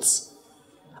pockets.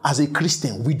 As a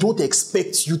Christian, we don't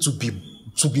expect you to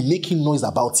be making noise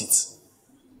about it.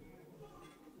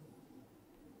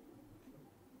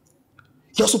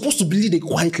 You're supposed to lead a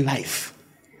quiet life.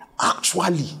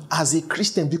 Actually, as a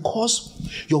Christian,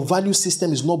 because your value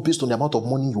system is not based on the amount of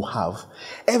money you have,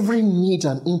 every need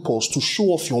and impulse to show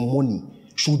off your money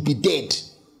should be dead.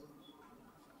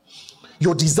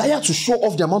 Your desire to show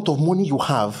off the amount of money you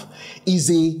have is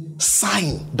a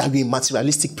sign that you're a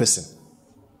materialistic person.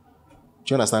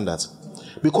 Do you understand that?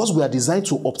 Because we are designed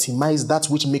to optimize that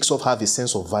which makes us have a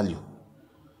sense of value.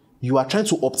 You are trying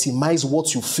to optimize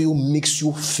what you feel makes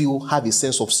you have a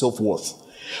sense of self-worth.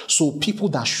 So people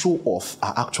that show off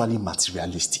are actually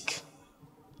materialistic.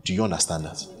 Do you understand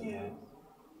that? Yeah.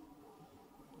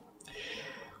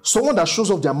 Someone that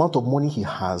shows off the amount of money he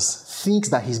has thinks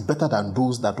that he's better than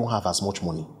those that don't have as much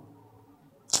money.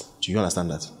 Do you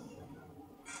understand that?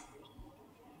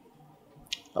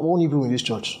 I won't even in this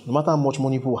church. No matter how much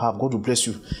money people have, God will bless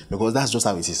you, because that's just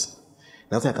how it is.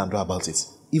 Nothing I can do about it.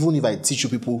 Even if I teach you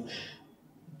people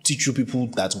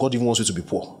that God even wants you to be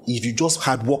poor. If you just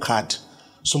work hard,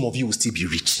 some of you will still be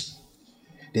rich.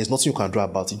 There's nothing you can do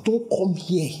about it. Don't come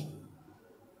here.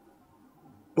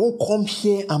 Don't come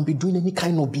here and be doing any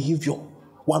kind of behavior.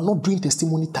 We are not doing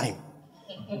testimony time.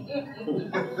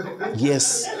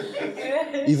 Yes.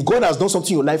 If God has done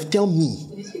something in your life, tell me.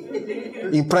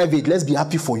 In private, let's be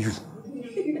happy for you.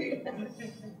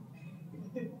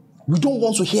 We don't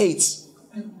want to hear it.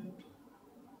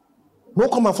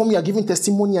 Don't come and for me, you are giving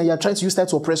testimony and you are trying to use that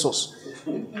to oppress us.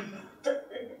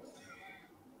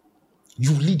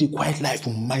 You lead a quiet life,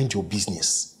 you mind your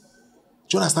business.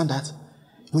 Do you understand that?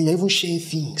 When you're even sharing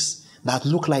things that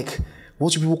look like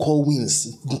what people call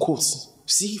wins, in quotes.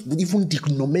 See, even the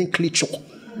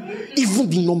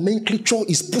nomenclature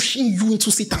is pushing you into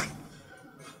Satan.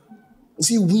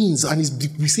 See, wins, and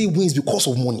we say wins because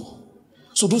of money.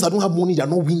 So those that don't have money, they are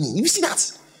not winning. You see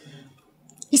that?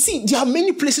 You see, there are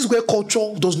many places where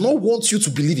culture does not want you to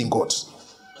believe in God.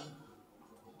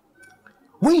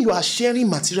 When you are sharing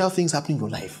material things happening in your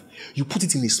life, you put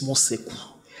it in a small circle.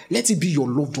 Let it be your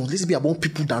loved ones. Let it be about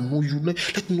people that know you.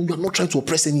 Let you know you are not trying to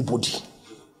oppress anybody.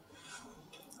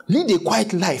 Lead a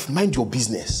quiet life. Mind your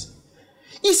business.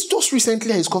 It's just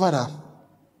recently I discovered that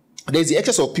there's the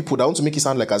excess of people that want to make it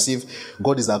sound like as if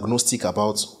God is agnostic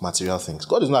about material things.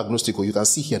 God is not agnostic. Or you can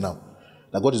see here now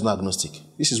that God is not agnostic.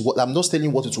 This is what I'm just telling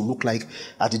you what it will look like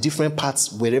at the different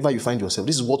parts wherever you find yourself.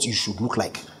 This is what you should look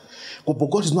like. But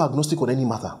God is not agnostic on any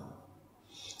matter.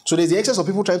 So there's the excess of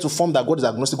people trying to form that God is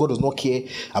agnostic. God does not care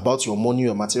about your money,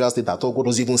 your material state at all. God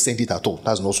doesn't even send it at all.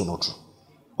 That's also not true,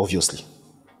 obviously.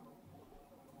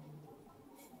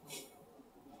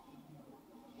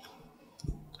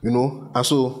 You know, and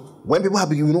so when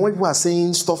people are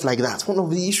saying stuff like that, one of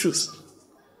the issues.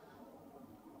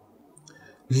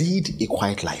 Lead a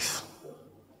quiet life.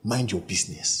 Mind your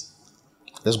business.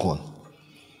 Let's go on.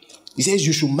 He says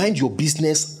you should mind your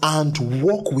business and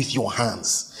work with your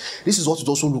hands. This is what it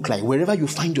also looks like. Wherever you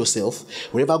find yourself,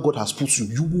 wherever God has put you,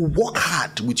 you will work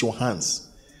hard with your hands.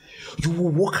 You will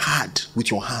work hard with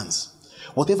your hands.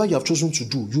 Whatever you have chosen to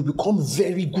do, you become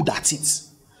very good at it.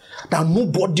 That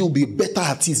nobody will be better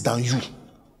at it than you.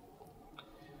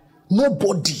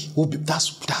 Nobody will be.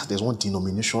 There's one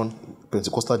denomination,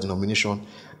 Pentecostal denomination,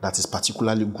 that is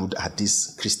particularly good at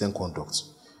this Christian conduct.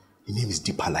 The name is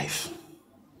Deeper Life.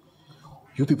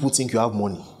 You people think you have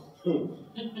money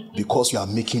because you are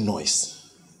making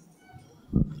noise.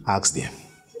 Ask them.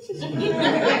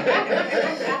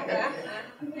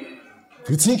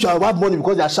 You think you have money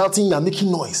because you are shouting, you are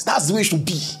making noise. That's the way it should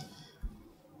be.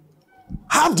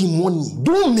 Have the money.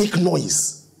 Don't make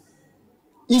noise.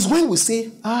 It's when we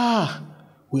say,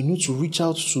 we need to reach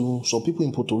out to some people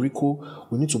in Puerto Rico.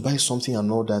 We need to buy something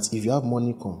and all that. If you have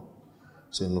money, come.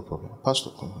 Say, no problem.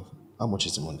 Pastor, come. How much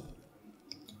is the money?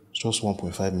 It's just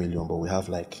 1.5 million, but we have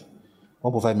like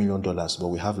 $1.5 million, but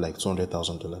we have like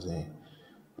 $200,000.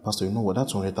 Pastor, you know what?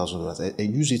 That's $200,000. I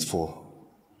use it for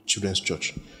children's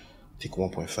church. Take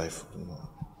 1.5.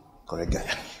 Correct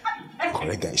guy.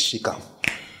 Correct guy. Shake up.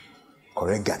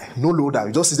 Correct guy. No loader.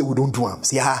 We just say we don't do them.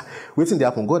 See, waiting to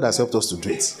happen. God has helped us to do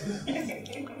it.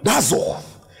 That's all.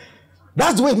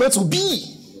 That's the way it's meant to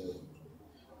be.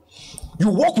 You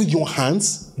work with your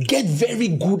hands. Get very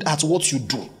good at what you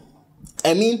do.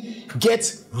 I mean,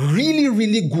 get really,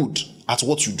 really good at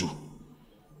what you do.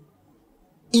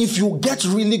 If you get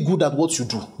really good at what you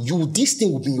do, this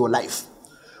thing will be in your life.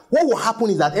 What will happen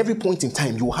is that at every point in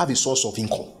time, you will have a source of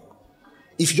income.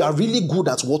 If you are really good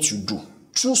at what you do,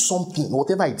 choose something,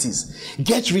 whatever it is,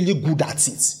 get really good at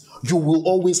it. You will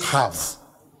always have.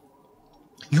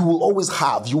 You will always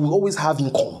have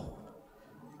income.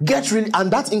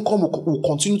 And that income will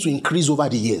continue to increase over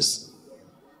the years.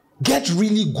 Get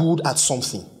really good at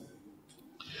something.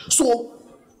 So,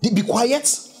 be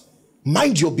quiet,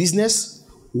 mind your business,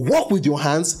 work with your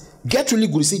hands, get really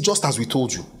good. Say, just as we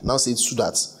told you. Now say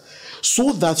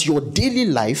so that your daily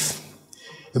life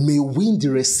may win the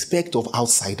respect of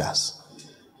outsiders.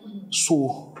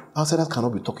 So, outsiders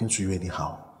cannot be talking to you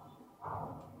anyhow.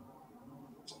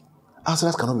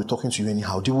 Outsiders cannot be talking to you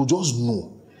anyhow. They will just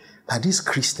know that these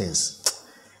Christians,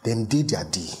 them did their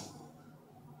day.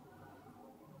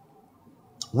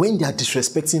 When they are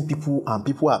disrespecting people and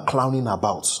people are clowning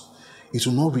about, it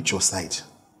will not reach your side.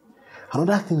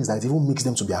 Another thing is that it even makes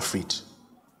them to be afraid.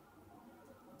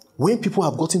 When people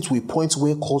have gotten to a point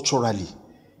where culturally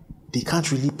they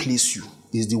can't really place you,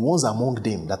 it's the ones among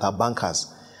them that are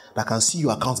bankers that can see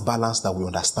your account balance that we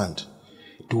understand.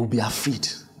 They will be afraid.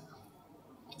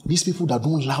 These people that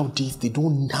don't allow this, they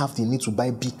don't have the need to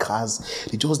buy big cars.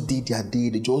 They just did their day.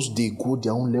 They go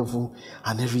their own level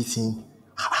and everything.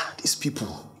 These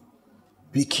people,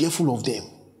 be careful of them.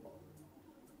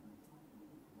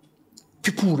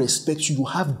 People will respect you. You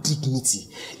have dignity.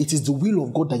 It is the will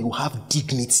of God that you have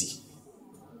dignity.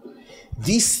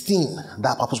 This thing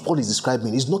that Apostle Paul is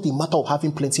describing is not a matter of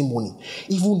having plenty money.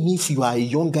 Even if you are a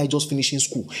young guy just finishing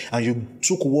school and you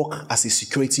took work as a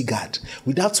security guard,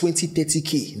 with that 20,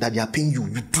 30K that they are paying you,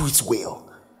 you do it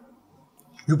well.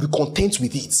 You'll be content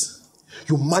with it.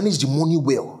 You manage the money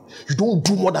well. You don't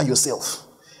do more than yourself.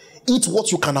 Eat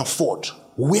what you can afford.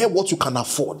 Wear what you can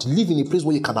afford. Live in a place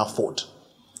where you can afford.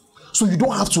 So you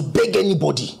don't have to beg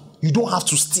anybody. You don't have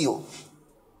to steal.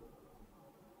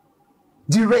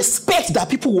 The respect that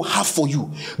people will have for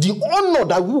you, the honor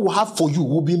that we will have for you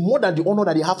will be more than the honor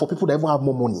that they have for people that even have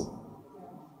more money.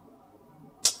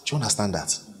 Do you understand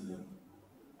that?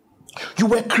 You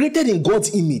were created in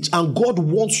God's image and God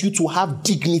wants you to have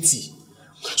dignity.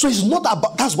 So it's not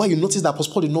about, that's why you notice that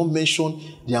Apostle Paul did not mention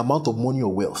the amount of money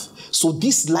or wealth. So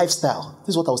this lifestyle, this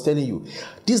is what I was telling you,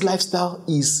 this lifestyle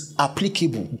is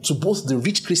applicable to both the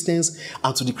rich Christians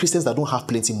and to the Christians that don't have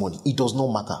plenty money. It does not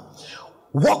matter.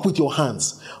 Work with your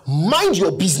hands. Mind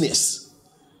your business.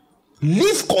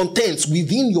 Live content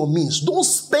within your means. Don't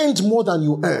spend more than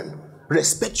you earn.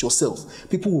 Respect yourself.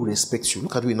 People will respect you.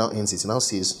 Look at where it now ends it. It now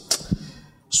says,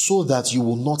 so that you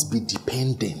will not be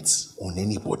dependent on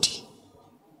anybody.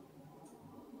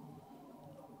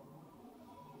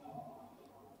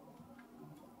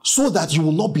 So that you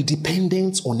will not be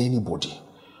dependent on anybody.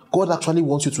 God actually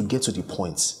wants you to get to the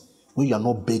point where you are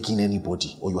not begging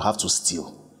anybody or you have to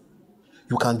steal.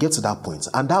 You can get to that point.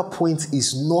 And that point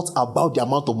is not about the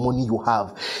amount of money you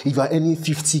have. If you are earning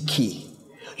 50K,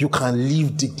 you can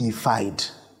live dignified.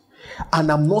 And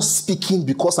I'm not speaking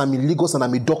because I'm in Lagos and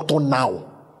I'm a doctor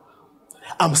now.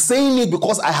 I'm saying it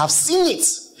because I have seen it.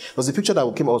 There was a picture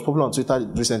that came out, was popular on Twitter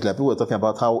recently. People were talking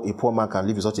about how a poor man can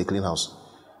live in such a clean house.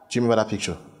 Do you remember that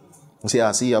picture? You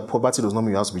say, poverty does not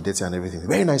mean your house to be dirty and everything.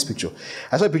 Very nice picture.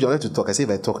 I saw a picture, I wanted to talk. I say, if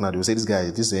I talk now, they will say, this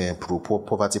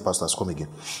pro-poverty pastor has come again.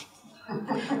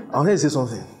 I want to say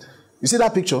something. You see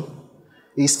that picture?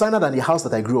 It's finer than the house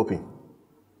that I grew up in.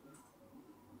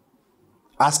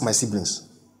 Ask my siblings.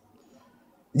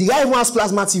 The guy even has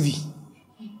plasma TV.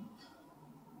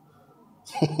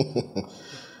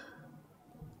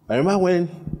 I remember when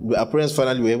our parents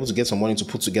finally were able to get some money to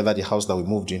put together the house that we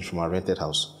moved in from our rented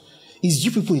house. It's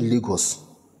you people in Lagos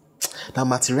that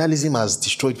materialism has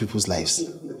destroyed people's lives.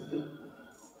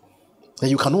 That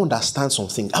you cannot understand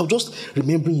something. I was just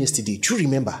remembering yesterday. Do you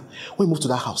remember when we moved to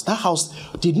that house? That house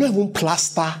did not even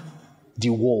plaster the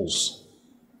walls.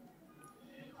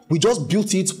 We just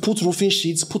built it, put roofing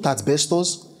sheets, put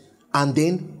asbestos, and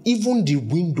then even the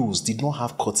windows did not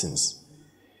have curtains.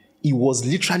 It was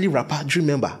literally wrapper, do you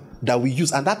remember, that we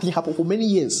used, and that thing happened for many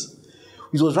years.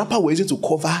 It was wrapper we were using to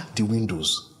cover the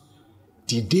windows.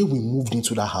 The day we moved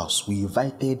into that house, we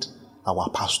invited our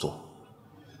pastor.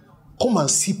 Come and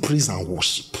see praise and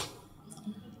worship.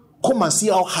 Come and see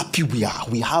how happy we are.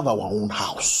 We have our own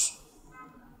house.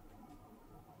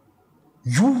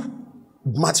 You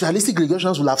materialistic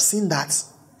religions will have seen that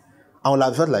and will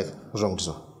have felt like, what's wrong with this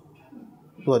one?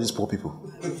 Who are these poor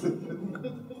people?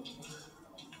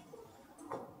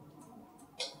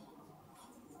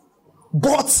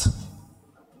 But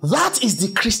that is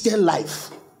the Christian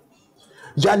life.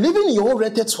 You are living in your own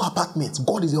rented apartment.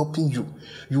 God is helping you.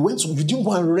 You didn't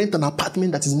go and rent an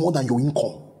apartment that is more than your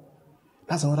income.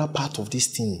 That's another part of this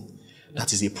thing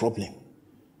that is a problem.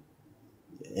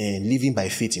 And living by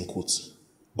faith in quotes.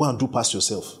 Go and do past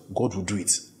yourself. God will do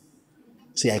it.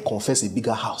 Say, I confess a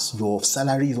bigger house. Your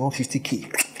salary is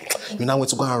 150K. You now want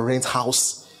to go and rent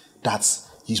house that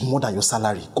is more than your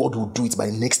salary. God will do it by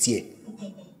next year.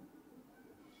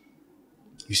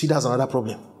 You see, that's another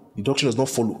problem. The doctrine does not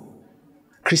follow.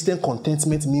 Christian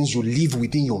contentment means you live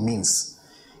within your means.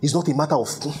 It's not a matter of,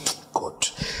 God,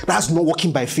 that's not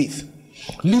walking by faith.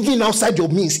 Living outside your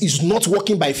means is not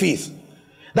walking by faith.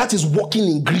 That is walking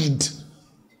in greed.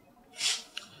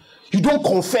 You don't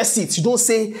confess it. You don't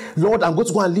say, Lord, I'm going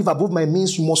to go and live above my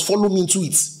means. You must follow me into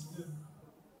it.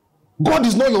 God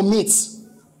is not your mate.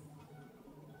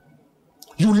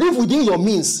 You live within your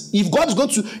means. If God is going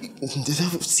to,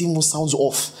 it sounds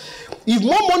off. If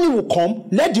more money will come,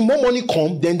 let the more money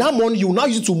come, then that money you will now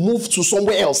use it to move to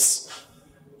somewhere else.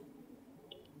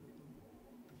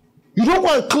 You don't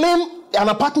go and claim an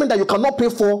apartment that you cannot pay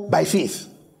for by faith.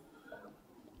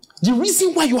 The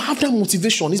reason why you have that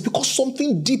motivation is because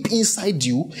something deep inside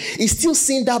you is still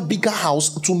seeing that bigger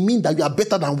house to mean that you are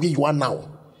better than where you are now.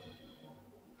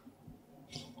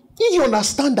 If you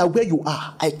understand that where you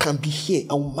are, I can be here,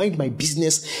 I will mind my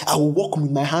business, I will walk with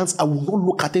my hands, I will not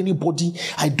look at anybody,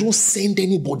 I don't send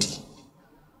anybody,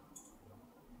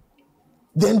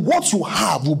 then what you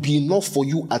have will be enough for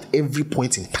you at every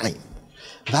point in time.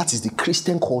 That is the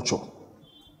Christian culture.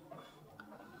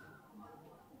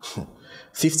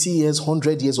 50 years,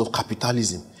 100 years of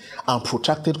capitalism and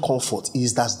protracted comfort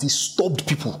is that disturbed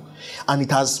people, and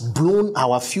it has blown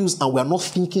our fuse, and we are not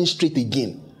thinking straight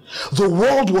again. The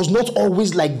world was not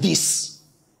always like this,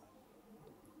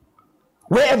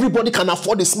 where everybody can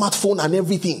afford a smartphone and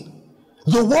everything.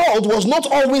 The world was not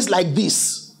always like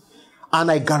this. And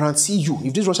I guarantee you,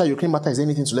 if this Russia-Ukraine matter is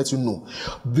anything to let you know,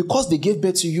 because they gave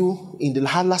birth to you in the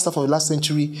last half of the last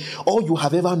century, all you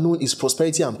have ever known is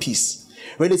prosperity and peace.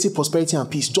 Relative prosperity and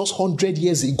peace. Just 100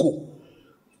 years ago,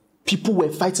 people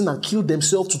were fighting and killed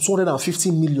themselves to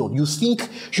 250 million. You think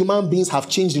human beings have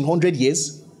changed in 100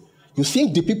 years? You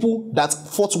think the people that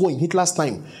fought war in Hitler's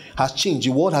time has changed?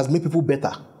 The world has made people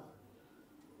better.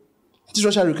 This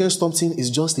Russia-Ukraine something is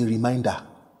just a reminder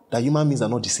that human beings are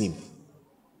not the same.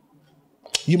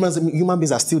 Human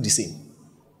beings are still the same.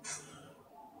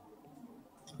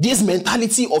 This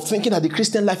mentality of thinking that the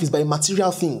Christian life is by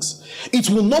material things, it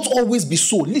will not always be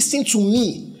so. Listen to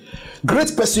me.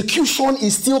 Great persecution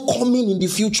is still coming in the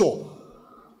future.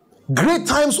 Great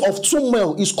times of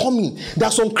turmoil is coming. There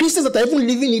are some Christians that are even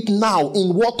living it now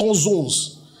in war-torn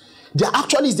zones. There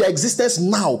actually is their existence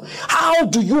now. How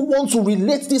do you want to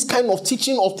relate this kind of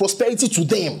teaching of prosperity to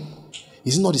them?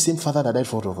 Is it not the same Father that died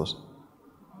for all of us?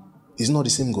 Is it not the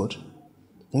same God?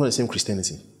 Not the same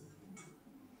Christianity?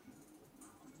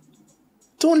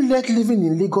 Don't let living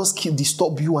in Lagos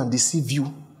disturb you and deceive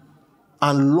you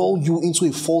and lull you into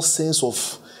a false sense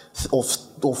of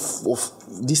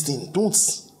this thing. Don't.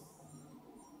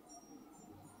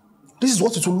 This is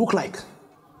what it will look like.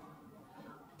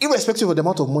 Irrespective of the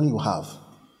amount of money you have,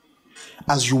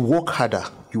 as you work harder,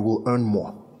 you will earn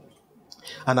more.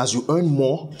 And as you earn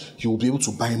more, you will be able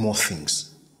to buy more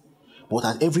things. But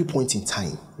at every point in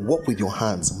time, work with your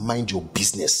hands, mind your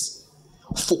business.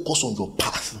 Focus on your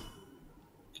path.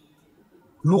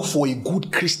 Look for a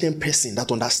good Christian person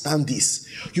that understands this.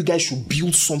 You guys should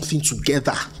build something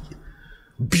together.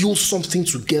 Build something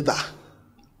together.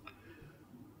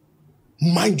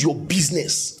 Mind your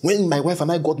business. When my wife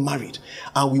and I got married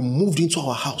and we moved into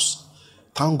our house,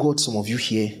 thank God some of you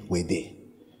here were there.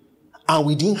 And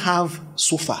we didn't have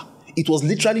sofa. It was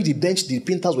literally the bench the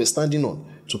painters were standing on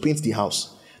to paint the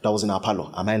house that was in our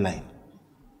parlor. Am I lying?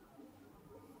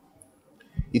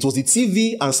 It was the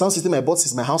TV and sound system I bought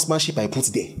since my housemanship I put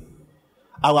there.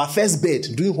 Our first bed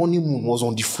during honeymoon was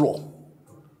on the floor.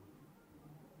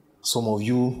 Some of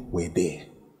you were there.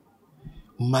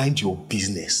 Mind your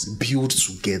business. Build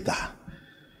together.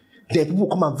 Then people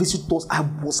come and visit us. I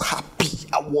was happy.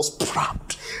 I was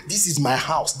proud. This is my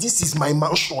house. This is my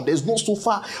mansion. There's no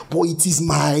sofa, but it is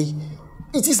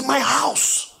my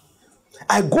house.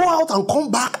 I go out and come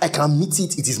back. I can meet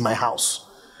it. It is my house.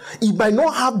 It might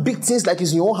not have big things like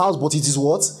it's in your own house, but it is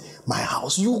what? My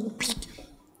house. You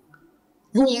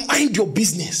mind your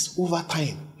business. Over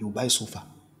time, you buy sofa.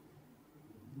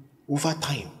 Over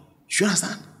time. You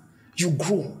understand? You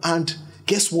grow. And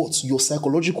guess what? Your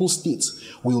psychological state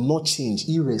will not change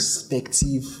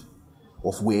irrespective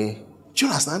of where. Do you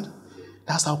understand?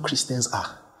 That's how Christians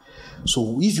are.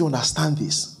 So if you understand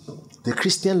this, the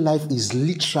Christian life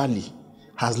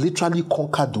has literally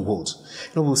conquered the world.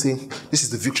 You know, we'll say, this is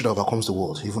the victory that overcomes the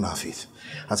world, even our faith.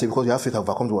 And say, because you have faith that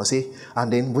overcomes the world, say,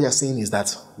 and then what you're saying is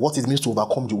that what it means to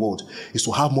overcome the world is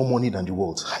to have more money than the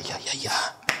world.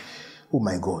 Oh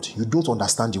my God, you don't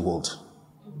understand the world.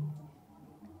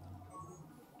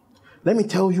 Let me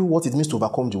tell you what it means to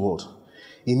overcome the world.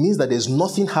 It means that there's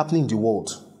nothing happening in the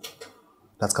world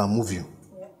that can move you.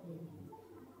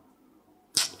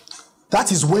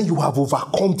 That is when you have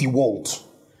overcome the world.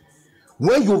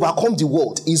 When you overcome the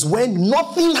world is when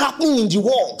nothing happening in the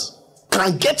world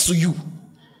can get to you.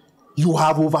 You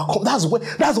have overcome. That's why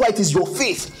it is your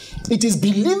faith. It is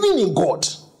believing in God.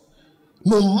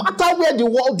 No matter where the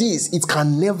world is, it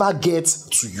can never get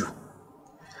to you.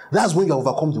 That's when you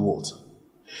overcome the world.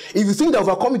 If you think that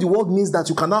overcoming the world means that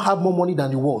you cannot have more money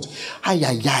than the world,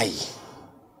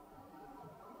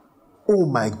 oh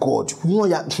my God, you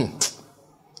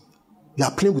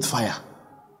are playing with fire.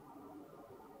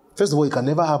 First of all, you can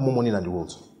never have more money than the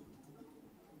world.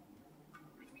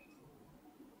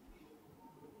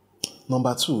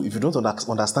 Number two, if you don't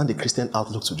understand the Christian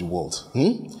outlook to the world,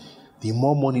 the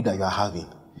more money that you are having,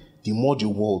 the more the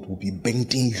world will be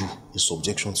bending you in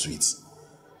subjection to it.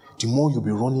 The more you'll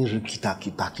be running rikita.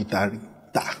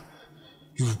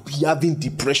 You'll be having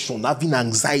depression, having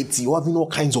anxiety, or having all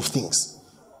kinds of things.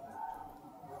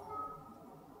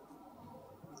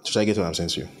 Should I get what I'm saying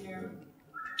to you? Yeah.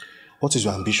 What is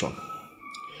your ambition?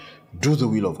 Do the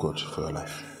will of God for your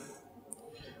life.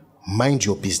 Mind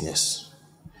your business.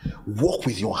 Work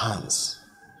with your hands.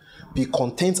 Be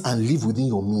content and live within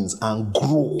your means and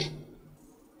grow.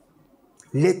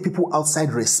 Let people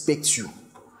outside respect you.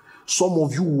 Some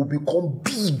of you will become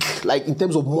big, like in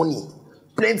terms of money.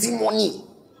 Plenty money.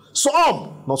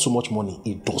 Some, not so much money.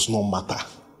 It does not matter.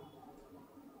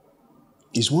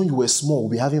 It's when you were small,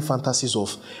 we'll be having fantasies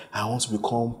of, I want to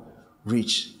become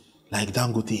rich, like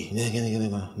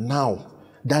Dangote. Now,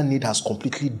 that need has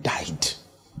completely died.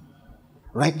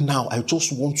 Right now, I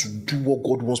just want to do what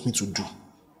God wants me to do.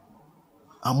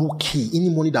 I'm okay. Any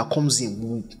money that comes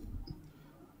in, do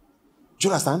you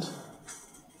understand?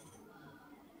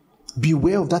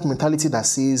 Beware of that mentality that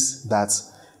says that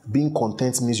being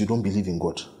content means you don't believe in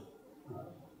God.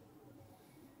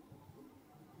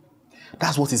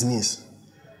 That's what it means.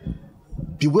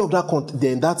 Beware of that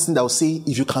thing that will say,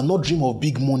 if you cannot dream of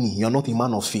big money, you are not a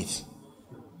man of faith.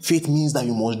 Faith means that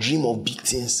you must dream of big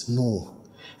things. No.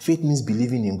 Faith means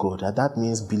believing in God. And that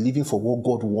means believing for what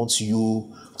God wants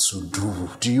you to do.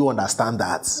 Do you understand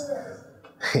that?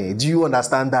 Do you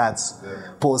understand that?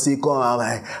 Yeah. Paul said,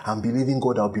 I'm believing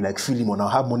God, I'll be like Philemon. I'll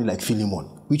have money like Philemon.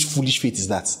 Which foolish faith is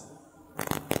that?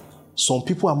 Some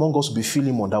people among us will be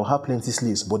Philemon that will have plenty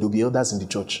slaves, but there will be elders in the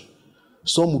church.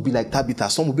 Some will be like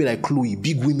Tabitha. Some will be like Chloe,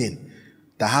 big women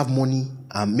that have money,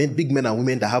 and big men and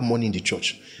women that have money in the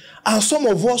church. And some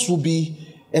of us will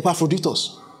be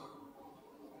Epaphroditus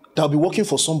that will be working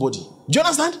for somebody. Do you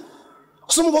understand?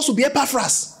 Some of us will be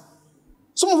Epaphras.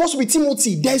 Some of us will be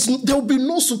Timothy. There will be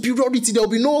no superiority. There will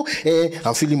be no,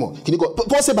 I'm Philemon. Can you go?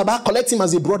 Paul said, Baba, collect him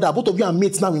as a brother. Both of you are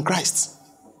mates now in Christ.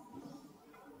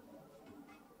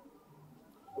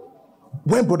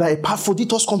 When brother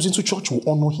Epaphroditus comes into church, we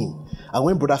honor him. And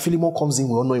when brother Philemon comes in,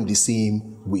 we honor him the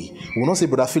same way. We will not say,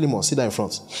 brother Philemon, sit down in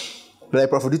front. Brother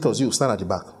Epaphroditus, you stand at the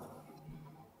back. Do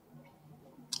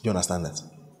you understand that?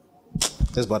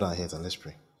 Let's bow down our heads and let's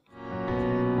pray.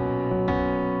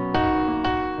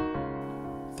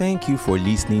 Thank you for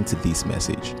listening to this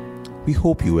message. We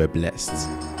hope you were blessed.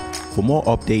 For more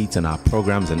updates on our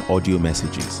programs and audio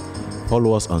messages,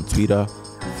 follow us on Twitter,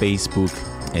 Facebook,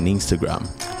 and Instagram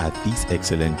at This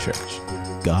Excellent Church.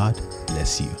 God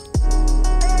bless you.